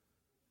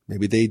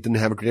 Maybe they didn't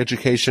have a great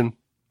education.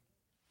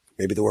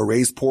 Maybe they were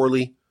raised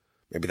poorly.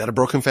 Maybe they had a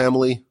broken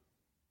family.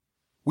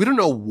 We don't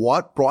know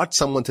what brought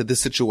someone to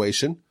this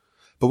situation,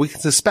 but we can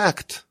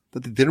suspect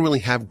that they didn't really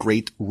have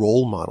great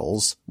role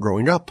models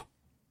growing up.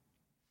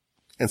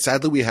 And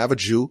sadly, we have a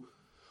Jew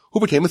who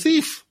became a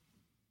thief.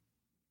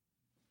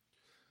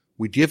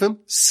 We give him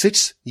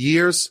 6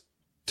 years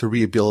to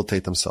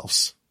rehabilitate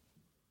themselves.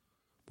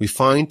 We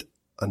find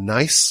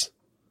a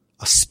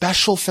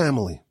special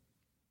family.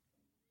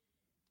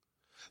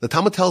 The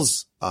Talmud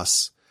tells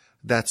us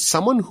that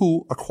someone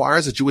who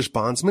acquires a Jewish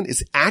bondsman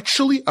is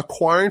actually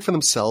acquiring for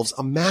themselves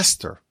a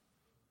master.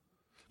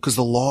 Because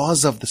the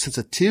laws of the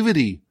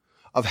sensitivity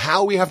of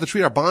how we have to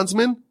treat our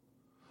bondsmen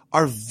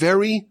are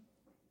very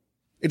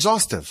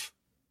exhaustive,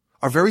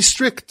 are very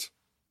strict.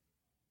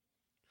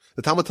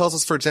 The Talmud tells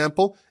us, for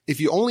example, if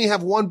you only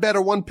have one bed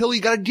or one pillow,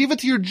 you got to give it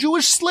to your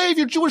Jewish slave,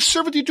 your Jewish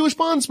servant, your Jewish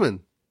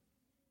bondsman.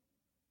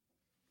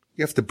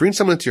 You have to bring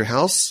someone into your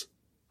house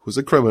who's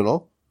a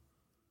criminal,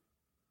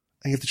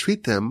 and you have to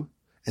treat them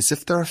as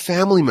if they're a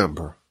family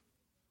member.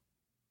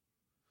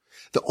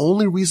 The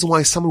only reason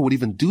why someone would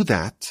even do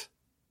that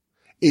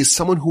is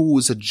someone who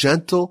is a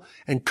gentle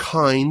and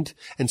kind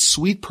and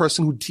sweet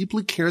person who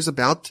deeply cares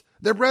about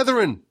their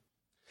brethren.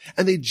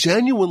 And they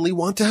genuinely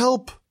want to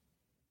help.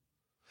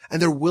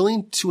 And they're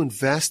willing to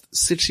invest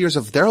 6 years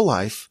of their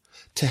life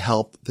to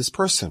help this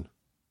person.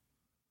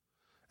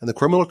 And the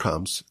criminal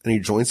comes and he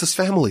joins this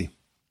family.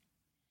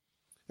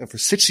 And for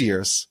 6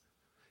 years,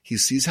 he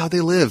sees how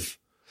they live,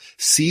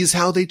 sees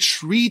how they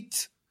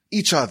treat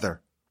each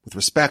other with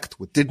respect,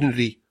 with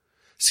dignity,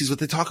 sees what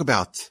they talk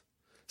about,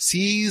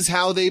 sees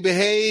how they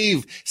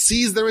behave,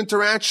 sees their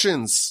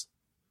interactions,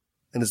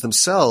 and is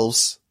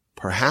themselves,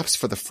 perhaps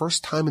for the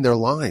first time in their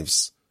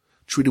lives,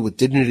 treated with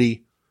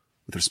dignity,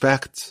 with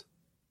respect.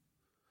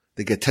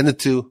 They get tended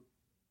to.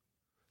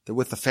 They're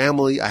with a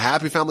family, a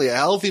happy family, a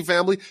healthy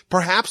family,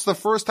 perhaps the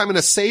first time in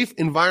a safe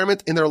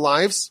environment in their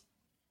lives.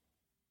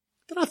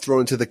 They're not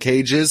thrown into the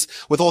cages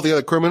with all the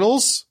other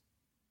criminals.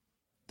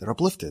 They're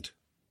uplifted.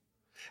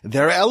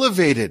 They're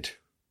elevated.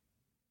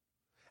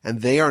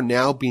 And they are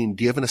now being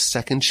given a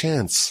second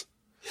chance.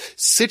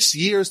 6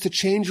 years to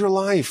change your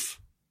life.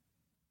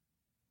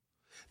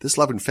 This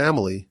loving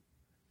family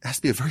has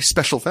to be a very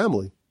special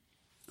family.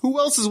 Who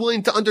else is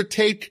willing to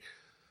undertake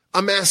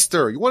a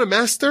master? You want a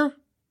master?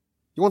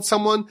 You want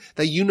someone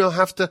that you now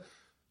have to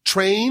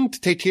train to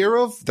take care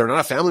of? They're not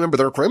a family member,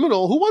 they're a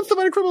criminal. Who wants to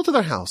invite a criminal to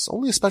their house?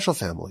 Only a special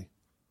family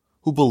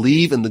who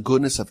believe in the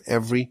goodness of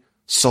every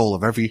soul,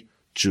 of every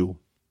Jew.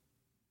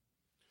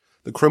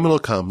 The criminal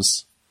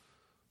comes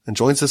and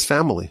joins this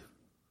family.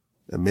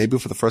 And maybe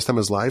for the first time in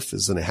his life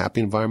is in a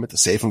happy environment, a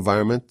safe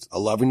environment, a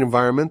loving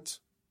environment.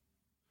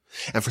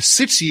 And for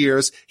 6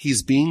 years,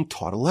 he's being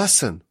taught a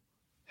lesson.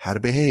 How to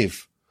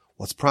behave.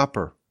 What's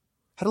proper.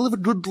 How to live a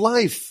good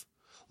life.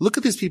 Look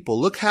at these people.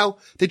 Look how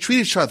they treat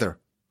each other.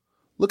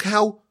 Look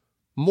how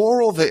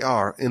moral they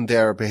are in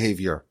their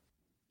behavior.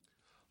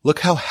 Look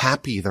how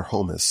happy their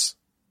home is.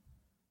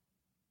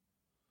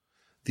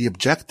 The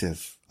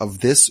objective of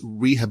this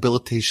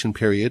rehabilitation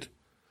period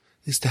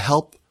is to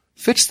help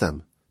fix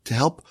them, to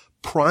help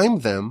prime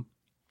them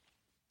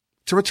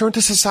to return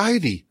to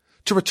society,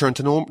 to return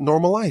to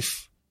normal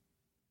life.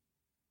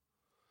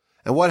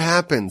 And what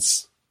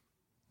happens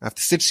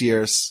after 6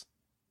 years?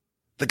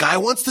 The guy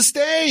wants to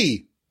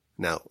stay.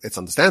 Now, it's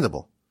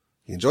understandable.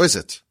 He enjoys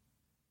it.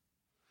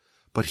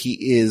 But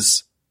he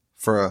is,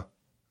 for a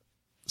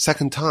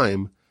second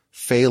time,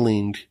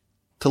 failing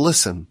to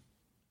listen.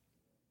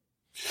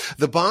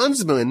 The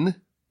bondsman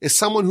is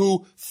someone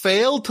who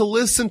failed to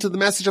listen to the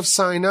message of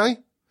Sinai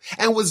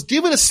and was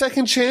given a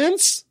second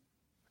chance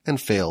and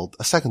failed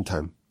a second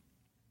time.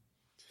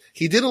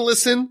 He didn't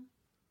listen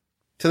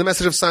to the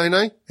message of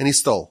Sinai and he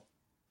stole.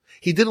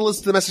 He didn't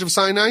listen to the message of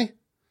Sinai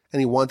and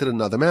he wanted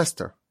another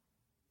master.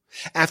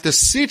 After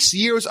 6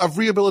 years of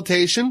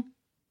rehabilitation,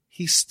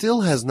 he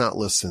still has not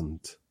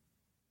listened.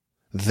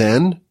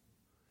 Then,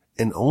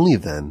 and only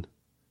then,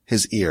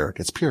 his ear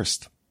gets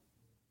pierced.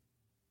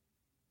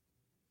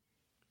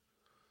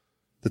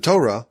 The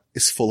Torah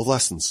is full of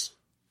lessons.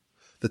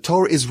 The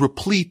Torah is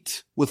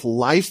replete with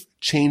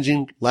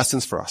life-changing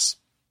lessons for us.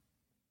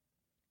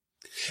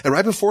 And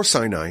right before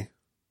Sinai,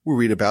 we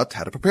read about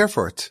how to prepare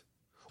for it.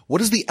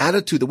 What is the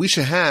attitude that we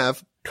should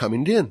have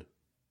coming in?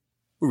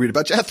 We read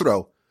about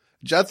Jethro.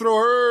 Jethro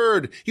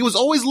heard. He was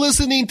always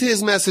listening to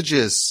his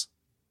messages.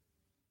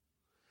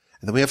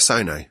 And then we have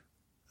Sinai.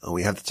 And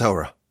we have the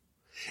Torah.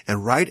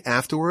 And right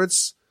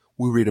afterwards,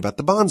 we read about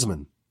the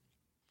bondsman.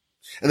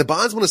 And the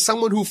bondsman is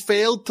someone who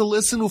failed to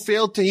listen, who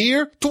failed to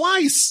hear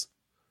twice.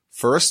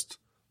 First,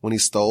 when he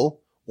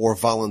stole or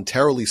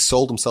voluntarily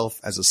sold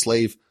himself as a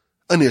slave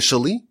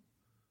initially.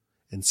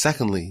 And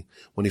secondly,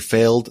 when he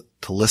failed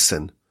to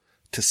listen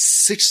to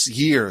 6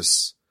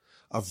 years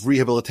of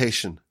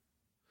rehabilitation,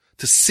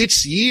 to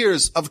 6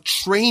 years of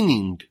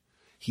training.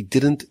 He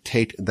didn't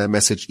take that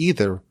message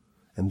either.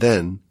 And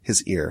then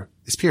his ear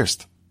is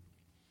pierced.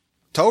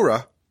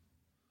 Torah,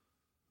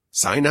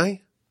 Sinai,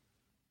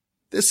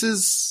 this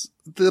is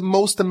the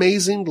most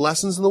amazing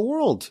lessons in the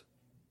world.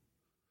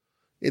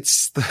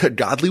 It's the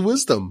godly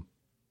wisdom.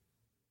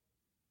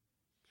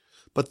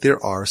 But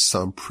there are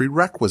some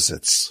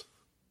prerequisites.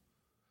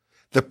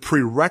 The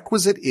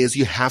prerequisite is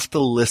you have to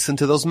listen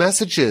to those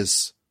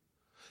messages.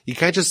 You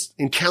can't just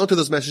encounter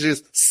those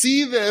messages,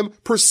 see them,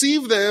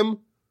 perceive them,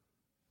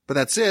 but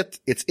that's it.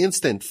 It's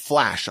instant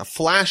flash, a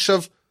flash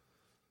of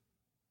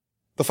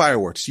the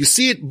fireworks. You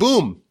see it,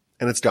 boom,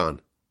 and it's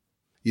gone.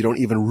 You don't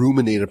even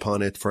ruminate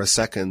upon it for a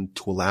second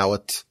to allow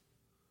it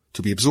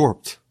to be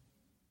absorbed.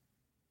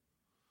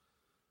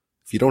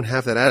 If you don't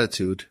have that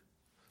attitude,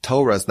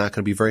 Torah is not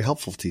going to be very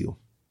helpful to you.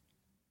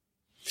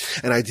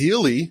 And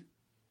ideally,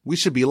 we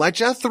should be like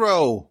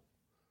Jethro.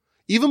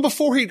 Even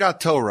before he got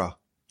Torah,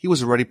 he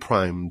was already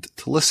primed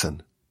to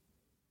listen.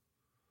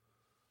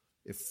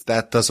 If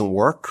that doesn't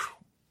work,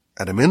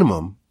 at a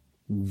minimum,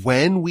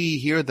 when we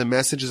hear the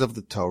messages of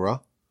the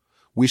Torah,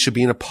 we should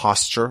be in a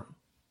posture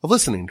of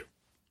listening.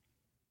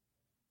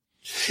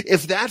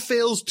 If that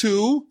fails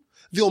too,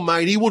 the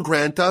Almighty will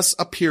grant us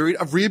a period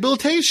of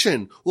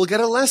rehabilitation. We'll get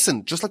a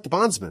lesson, just like the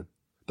bondsman.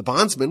 The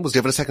bondsman was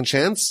given a second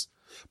chance.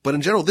 But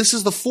in general, this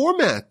is the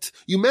format.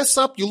 You mess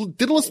up, you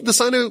didn't listen to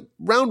Sinai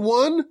round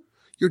 1,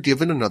 you're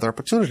given another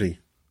opportunity.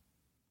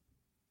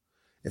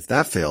 If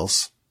that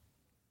fails,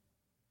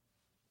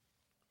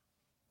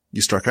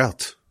 you struck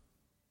out.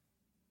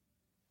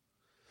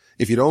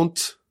 If you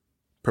don't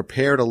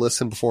prepare to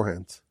listen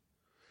beforehand,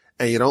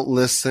 and you don't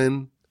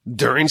listen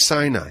during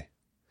Sinai,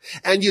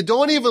 and you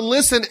don't even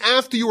listen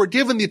after you were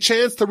given the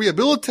chance to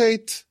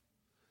rehabilitate,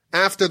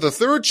 after the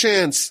third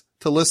chance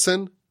to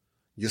listen,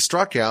 you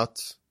struck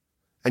out,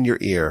 and your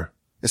ear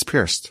is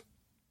pierced.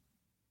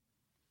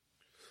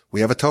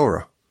 We have a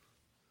Torah.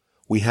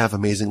 We have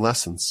amazing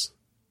lessons.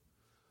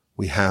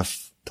 We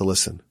have to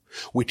listen.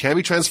 We can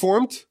be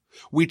transformed.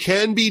 We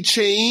can be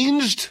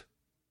changed,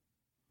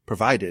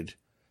 provided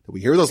that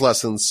we hear those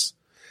lessons,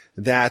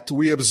 that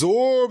we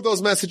absorb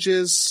those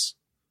messages.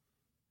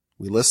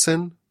 We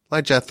listen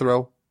like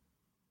Jethro.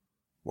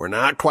 We're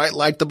not quite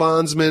like the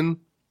bondsman.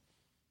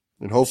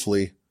 And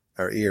hopefully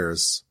our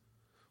ears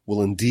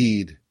will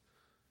indeed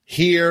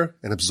hear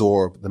and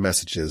absorb the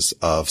messages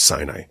of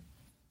Sinai.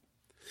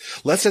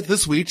 Let's get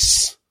this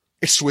week's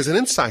Exquisite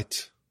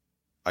Insight.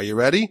 Are you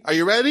ready? Are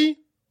you ready?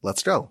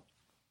 Let's go.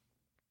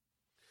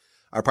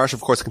 Our parsha,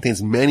 of course,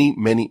 contains many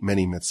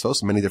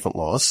mitzvos, many different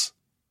laws.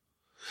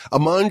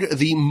 Among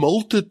the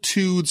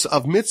multitudes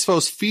of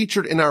mitzvos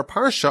featured in our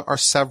parsha are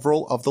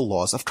several of the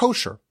laws of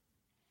kosher.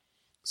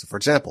 So, for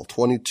example,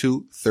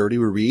 22:30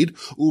 we read,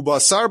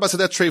 "Ubasar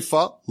basadet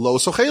treifa lo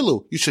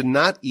sochelu." You should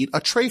not eat a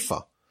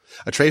treifa.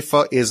 A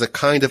treifa is a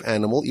kind of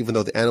animal, even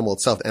though the animal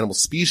itself, the animal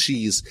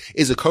species,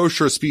 is a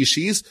kosher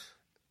species.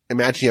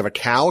 Imagine you have a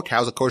cow. A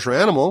cow's a kosher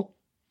animal.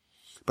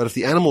 But if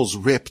the animal's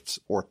ripped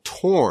or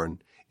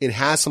torn, it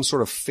has some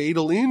sort of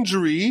fatal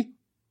injury,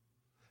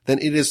 then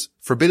it is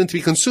forbidden to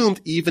be consumed,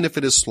 even if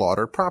it is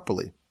slaughtered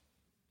properly.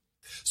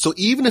 So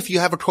even if you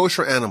have a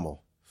kosher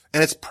animal,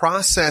 and it's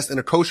processed in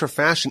a kosher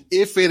fashion,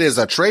 if it is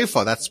a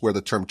treifa, that's where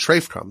the term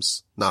treif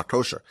comes, not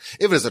kosher.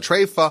 If it is a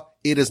treifa,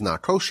 it is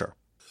not kosher.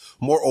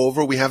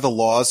 Moreover, we have the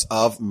laws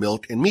of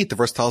milk and meat. The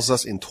verse tells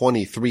us in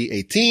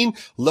 23:18,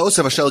 "Lo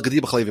sevashel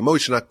gedi b'chalev imo," you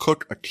should not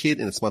cook a kid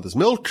in its mother's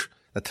milk.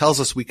 That tells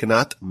us we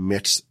cannot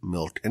mix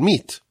milk and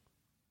meat.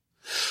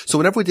 So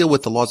whenever we deal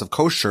with the laws of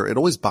kosher, it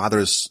always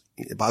bothers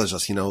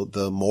us,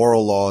 the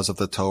moral laws of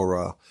the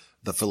Torah,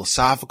 the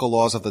philosophical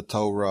laws of the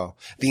Torah,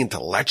 the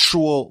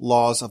intellectual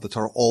laws of the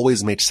Torah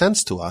always make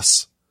sense to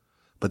us.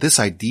 But this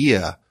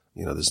idea,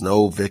 there's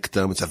no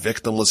victim, it's a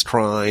victimless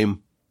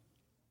crime.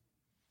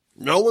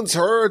 No one's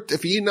hurt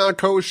if you eat not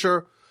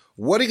kosher.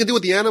 What are you going to do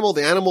with the animal?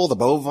 The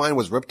bovine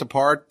was ripped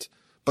apart,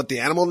 but the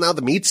animal now,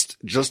 the meat's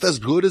just as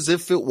good as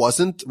if it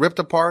wasn't ripped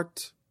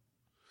apart.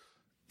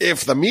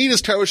 If the meat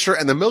is kosher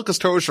and the milk is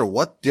kosher,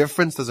 what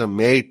difference does it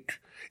make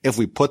if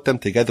we put them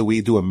together?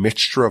 We do a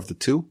mixture of the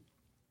two.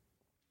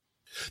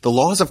 The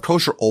laws of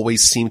kosher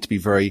always seem to be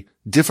very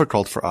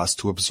difficult for us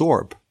to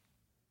absorb.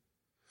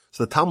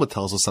 So the Talmud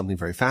tells us something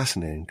very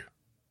fascinating.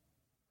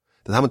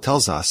 The Talmud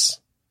tells us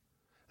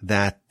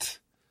that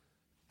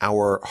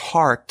our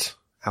heart,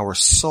 our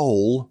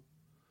soul,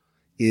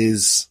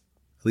 is,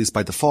 at least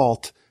by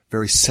default,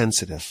 very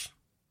sensitive.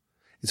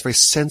 It's very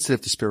sensitive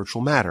to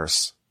spiritual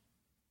matters.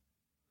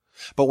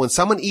 But when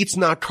someone eats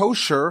not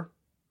kosher,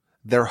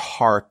 their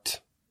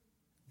heart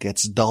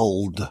gets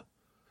dulled,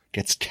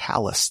 gets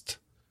calloused,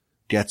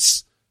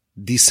 gets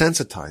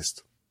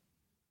desensitized.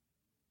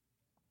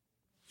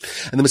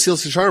 And the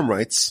Mesilas Yesharim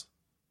writes,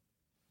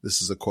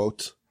 this is a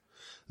quote,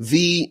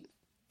 "The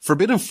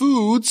forbidden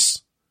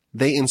foods,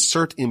 they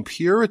insert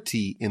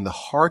impurity in the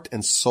heart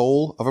and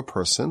soul of a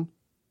person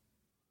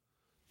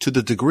to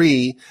the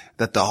degree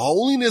that the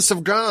holiness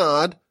of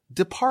God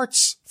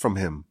departs from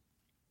him."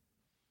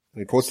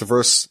 And he quotes the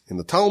verse in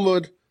the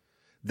Talmud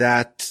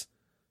that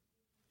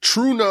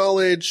true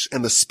knowledge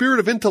and the spirit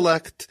of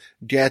intellect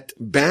get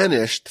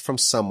banished from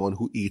someone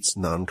who eats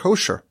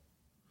non-kosher.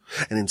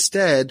 And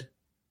instead,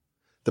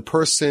 the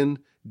person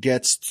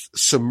gets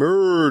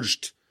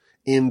submerged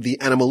in the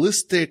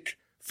animalistic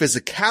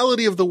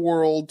physicality of the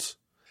world,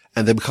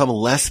 and they become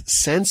less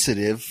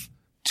sensitive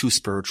to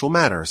spiritual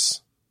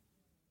matters.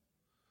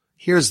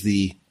 Here's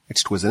the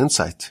exquisite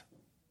insight.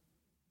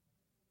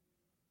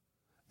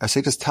 Our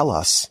sages tell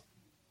us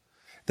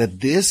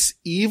that this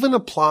even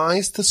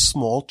applies to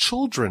small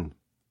children.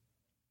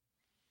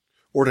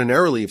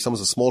 Ordinarily, if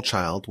someone's a small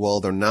child,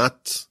 well, they're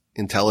not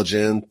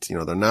intelligent,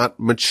 they're not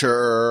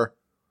mature.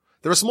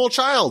 They're a small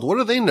child. What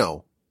do they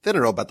know? They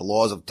don't know about the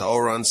laws of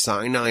Torah and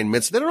Sinai and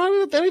mitzvah. They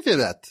don't know anything of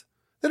that.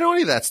 They don't know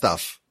any of that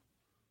stuff.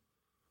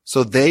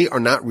 So they are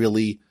not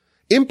really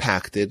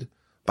impacted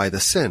by the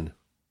sin.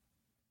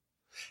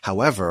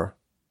 However,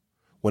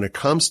 when it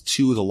comes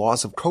to the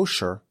laws of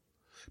kosher,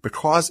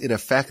 because it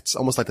affects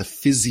almost like the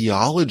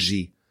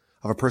physiology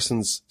of a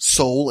person's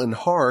soul and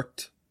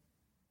heart,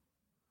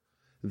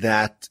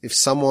 that if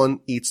someone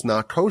eats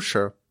not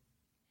kosher,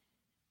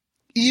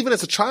 even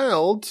as a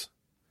child,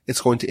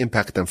 it's going to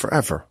impact them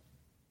forever.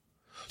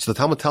 So the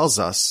Talmud tells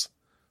us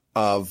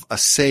of a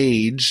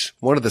sage,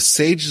 one of the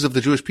sages of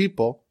the Jewish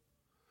people,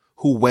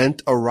 who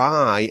went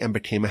awry and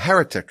became a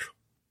heretic.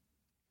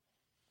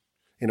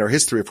 In our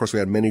history, of course, we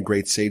had many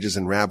great sages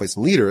and rabbis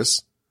and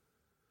leaders.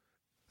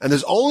 And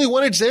there's only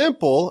one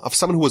example of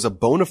someone who was a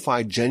bona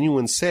fide,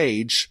 genuine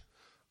sage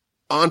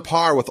on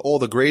par with all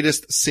the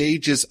greatest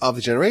sages of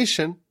the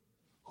generation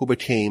who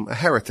became a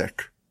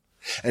heretic.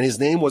 And his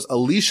name was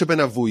Elisha ben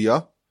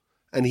Avuya,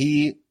 and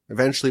he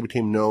eventually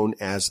became known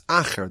as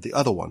Acher, the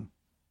other one.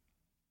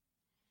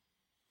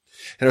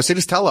 And our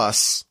sages tell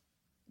us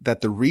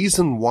that the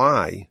reason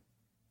why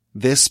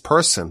this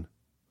person,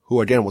 who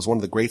again was one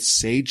of the great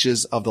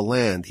sages of the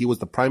land, he was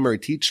the primary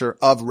teacher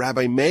of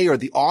Rabbi Meir,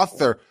 the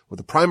author, or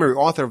the primary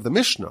author of the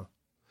Mishnah.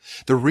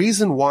 The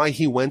reason why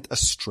he went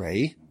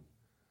astray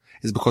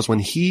is because when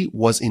he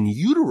was in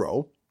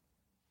utero,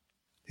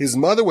 his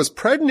mother was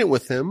pregnant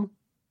with him,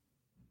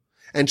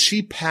 and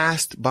she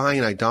passed by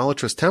an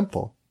idolatrous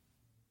temple,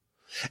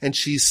 and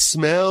she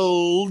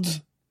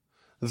smelled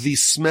the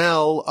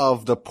smell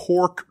of the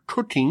pork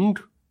cooking,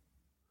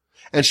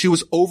 and she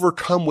was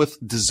overcome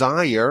with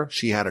desire.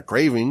 She had a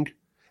craving,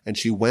 and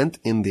she went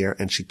in there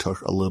and she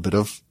took a little bit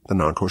of the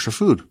non-kosher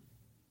food.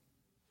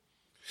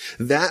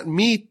 That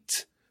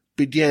meat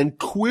began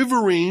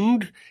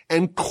quivering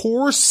and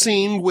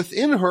coursing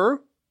within her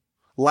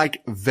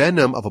like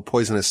venom of a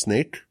poisonous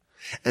snake,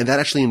 and that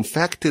actually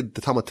infected,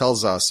 the Talmud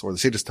tells us, or the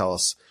sages tell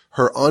us,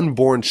 her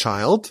unborn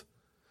child.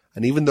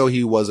 And even though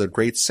he was a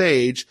great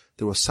sage,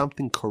 there was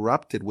something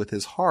corrupted with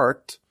his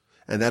heart,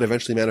 and that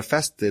eventually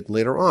manifested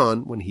later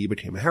on when he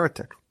became a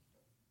heretic.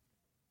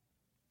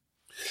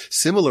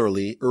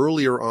 Similarly,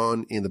 earlier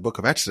on in the book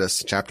of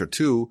Exodus, chapter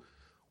 2,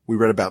 we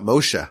read about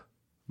Moshe.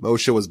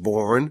 Moshe was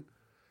born,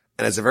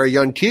 and as a very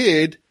young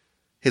kid,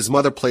 his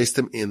mother placed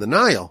him in the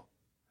Nile,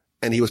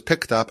 and he was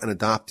picked up and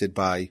adopted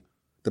by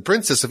the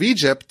princess of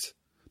Egypt,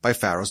 by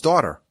Pharaoh's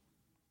daughter.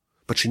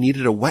 But she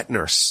needed a wet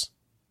nurse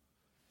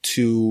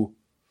to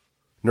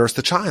nurse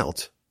the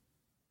child.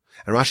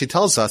 And Rashi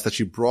tells us that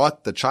she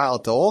brought the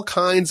child to all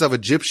kinds of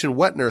Egyptian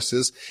wet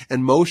nurses,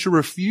 and Moshe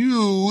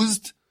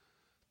refused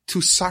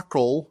to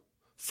suckle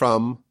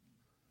from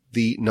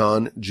the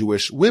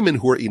non-Jewish women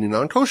who were eating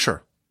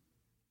non-kosher.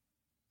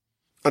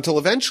 Until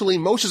eventually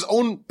Moshe's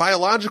own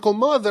biological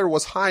mother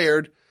was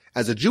hired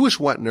as a Jewish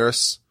wet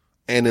nurse,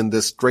 and in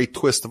this great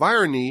twist of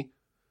irony,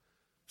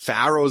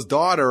 Pharaoh's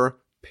daughter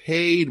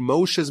paid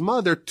Moshe's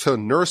mother to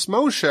nurse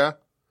Moshe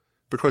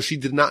because she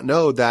did not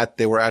know that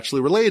they were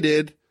actually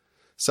related.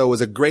 So it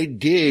was a great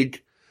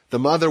gig. The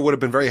mother would have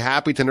been very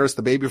happy to nurse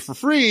the baby for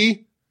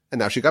free, and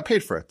now she got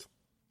paid for it.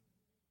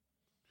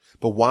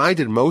 But why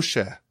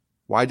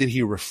did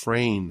he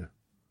refrain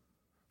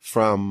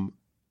from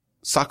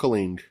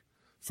suckling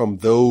from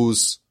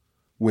those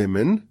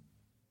women?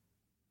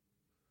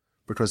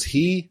 Because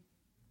he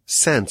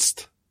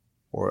sensed,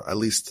 or at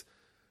least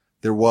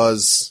there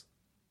was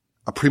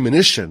a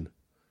premonition,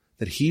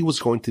 that he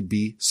was going to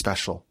be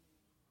special.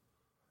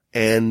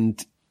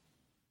 And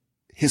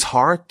his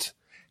heart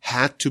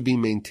had to be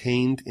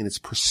maintained in its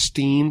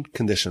pristine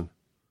condition.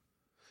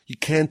 You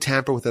can't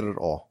tamper with it at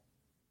all.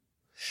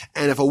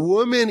 And if a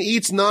woman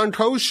eats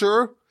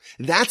non-kosher,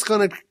 that's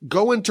going to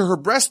go into her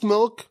breast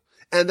milk,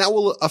 and that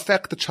will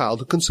affect the child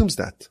who consumes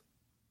that.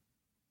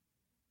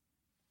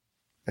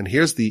 And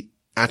here's the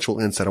actual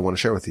insight I want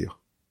to share with you.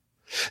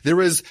 There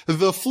is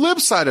the flip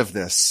side of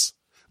this.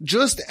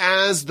 Just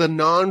as the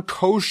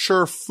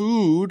non-kosher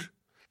food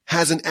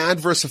has an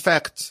adverse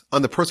effect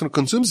on the person who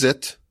consumes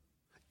it,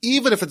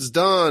 even if it's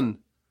done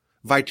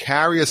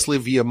vicariously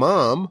via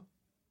mom,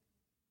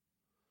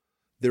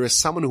 there is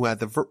someone who had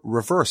the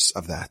reverse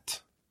of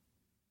that.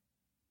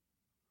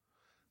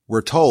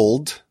 We're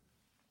told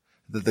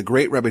that the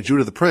great Rabbi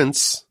Judah the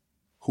Prince,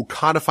 who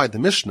codified the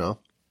Mishnah,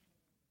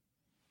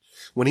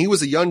 when he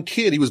was a young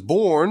kid, he was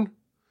born,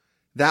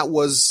 that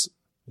was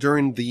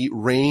during the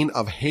reign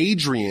of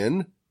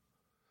Hadrian,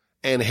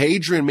 and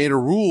Hadrian made a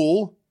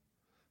rule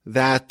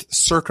that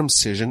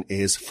circumcision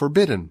is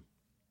forbidden.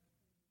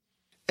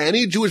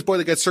 Any Jewish boy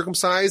that gets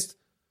circumcised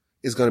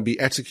is going to be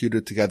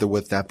executed together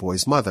with that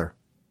boy's mother.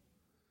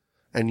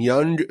 And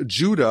young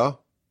Judah,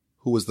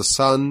 who was the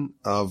son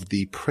of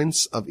the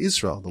Prince of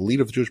Israel, the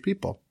leader of the Jewish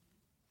people,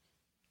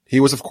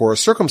 he was, of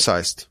course,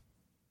 circumcised.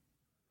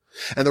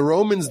 And the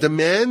Romans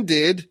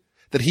demanded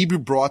that he be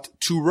brought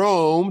to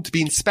Rome to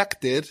be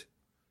inspected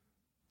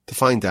to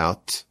find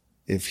out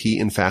if he,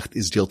 in fact,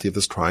 is guilty of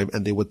this crime,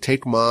 and they would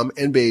take mom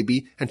and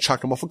baby and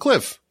chuck him off a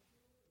cliff.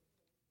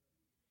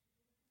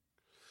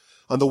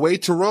 On the way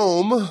to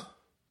Rome,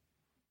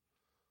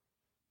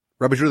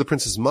 Rabbi Judah the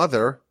Prince's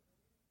mother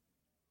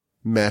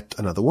met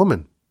another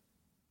woman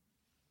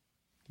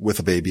with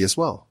a baby as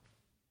well,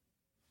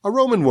 a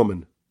Roman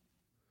woman,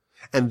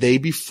 and they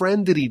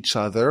befriended each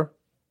other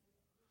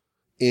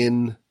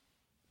in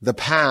the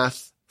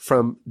path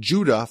from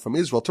Judah, from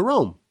Israel to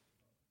Rome.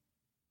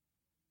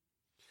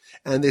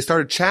 And they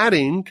started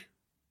chatting,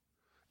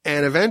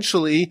 and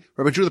eventually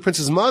Rabbi Judah the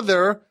Prince's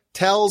mother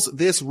tells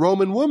this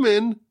Roman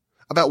woman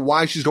about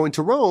why she's going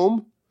to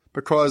Rome,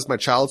 because my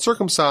child's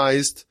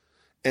circumcised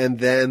and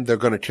then they're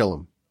going to kill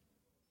him.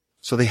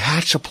 So they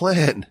hatch a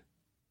plan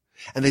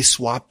and they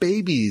swap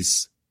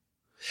babies.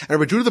 And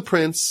Rabbi Judah the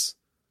Prince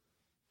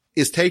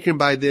is taken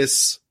by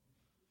this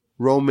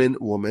Roman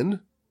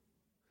woman,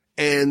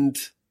 and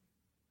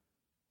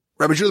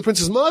Rabbi Judah the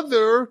Prince's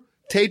mother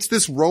takes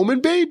this Roman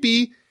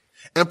baby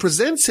and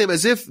presents him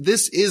as if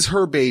this is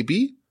her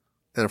baby.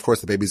 And of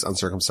course the baby's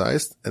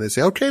uncircumcised. And they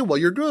say, okay, well,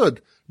 you're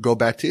good. Go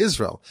back to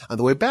Israel. On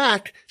the way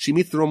back, she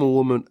meets the Roman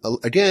woman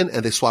again,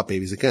 and they swap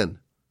babies again.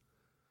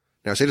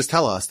 Now, Sages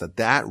tell us that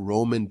that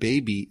Roman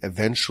baby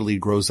eventually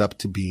grows up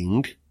to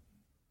being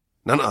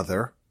none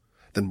other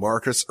than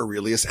Marcus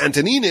Aurelius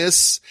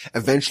Antoninus,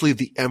 eventually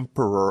the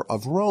emperor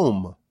of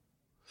Rome,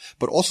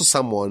 but also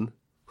someone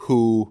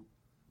who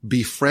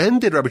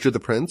befriended Rabbi Judah the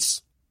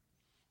Prince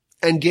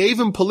and gave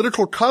him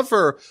political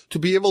cover to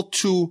be able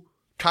to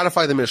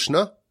codify the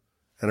Mishnah,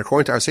 and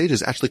according to our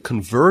sages, actually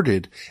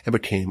converted and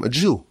became a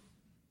Jew.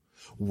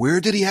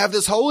 Where did he have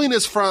this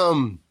holiness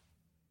from?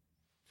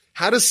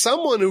 How does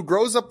someone who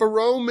grows up a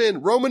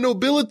Roman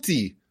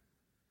nobility,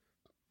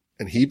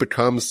 and he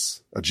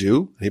becomes a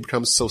Jew, and he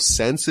becomes so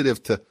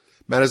sensitive to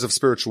matters of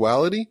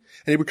spirituality,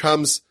 and he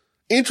becomes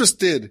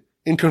interested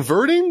in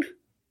converting?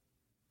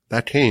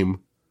 That came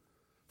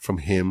from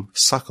him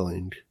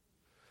suckling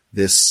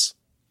this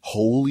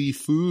holy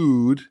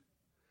food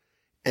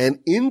and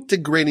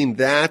integrating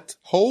that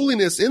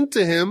holiness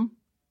into him.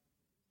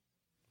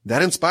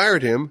 That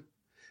inspired him.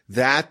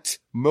 That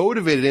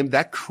motivated him.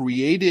 That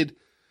created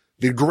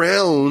the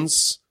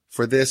grounds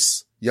for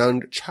this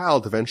young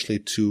child eventually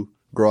to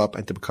grow up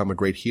and to become a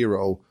great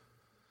hero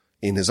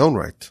in his own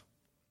right.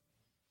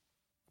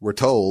 We're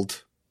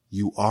told,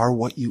 you are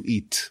what you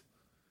eat.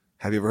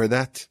 Have you ever heard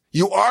that?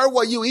 You are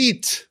what you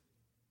eat.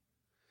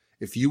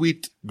 If you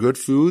eat good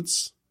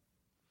foods,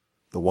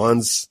 the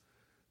ones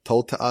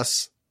told to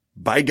us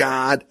by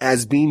God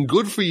as being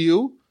good for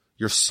you,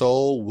 your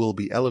soul will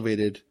be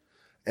elevated.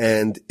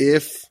 And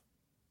if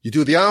you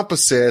do the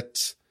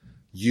opposite,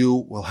 you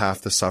will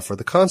have to suffer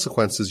the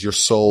consequences. Your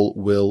soul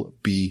will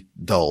be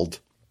dulled.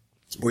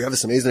 We have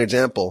this amazing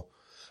example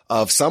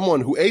of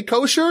someone who ate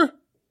kosher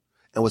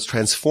and was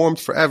transformed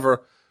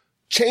forever,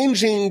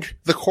 changing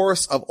the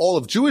course of all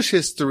of Jewish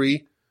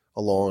history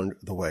along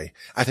the way.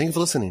 I thank you for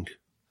listening.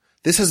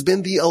 This has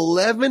been the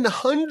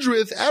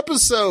 1100th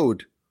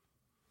episode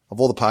of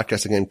all the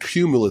podcasts, again,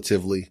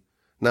 cumulatively,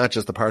 not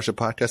just the Parsha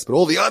podcast, but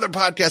all the other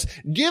podcasts.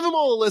 Give them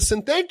all a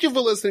listen. Thank you for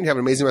listening. Have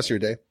an amazing rest of your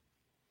day.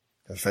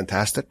 Have a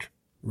fantastic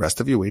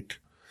rest of your week,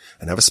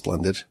 and have a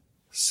splendid,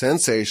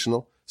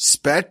 sensational,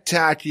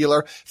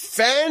 spectacular,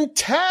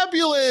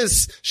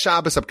 fantabulous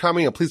Shabbos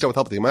upcoming. And please, with the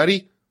help of the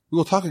Almighty, we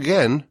will talk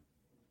again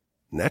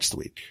next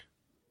week.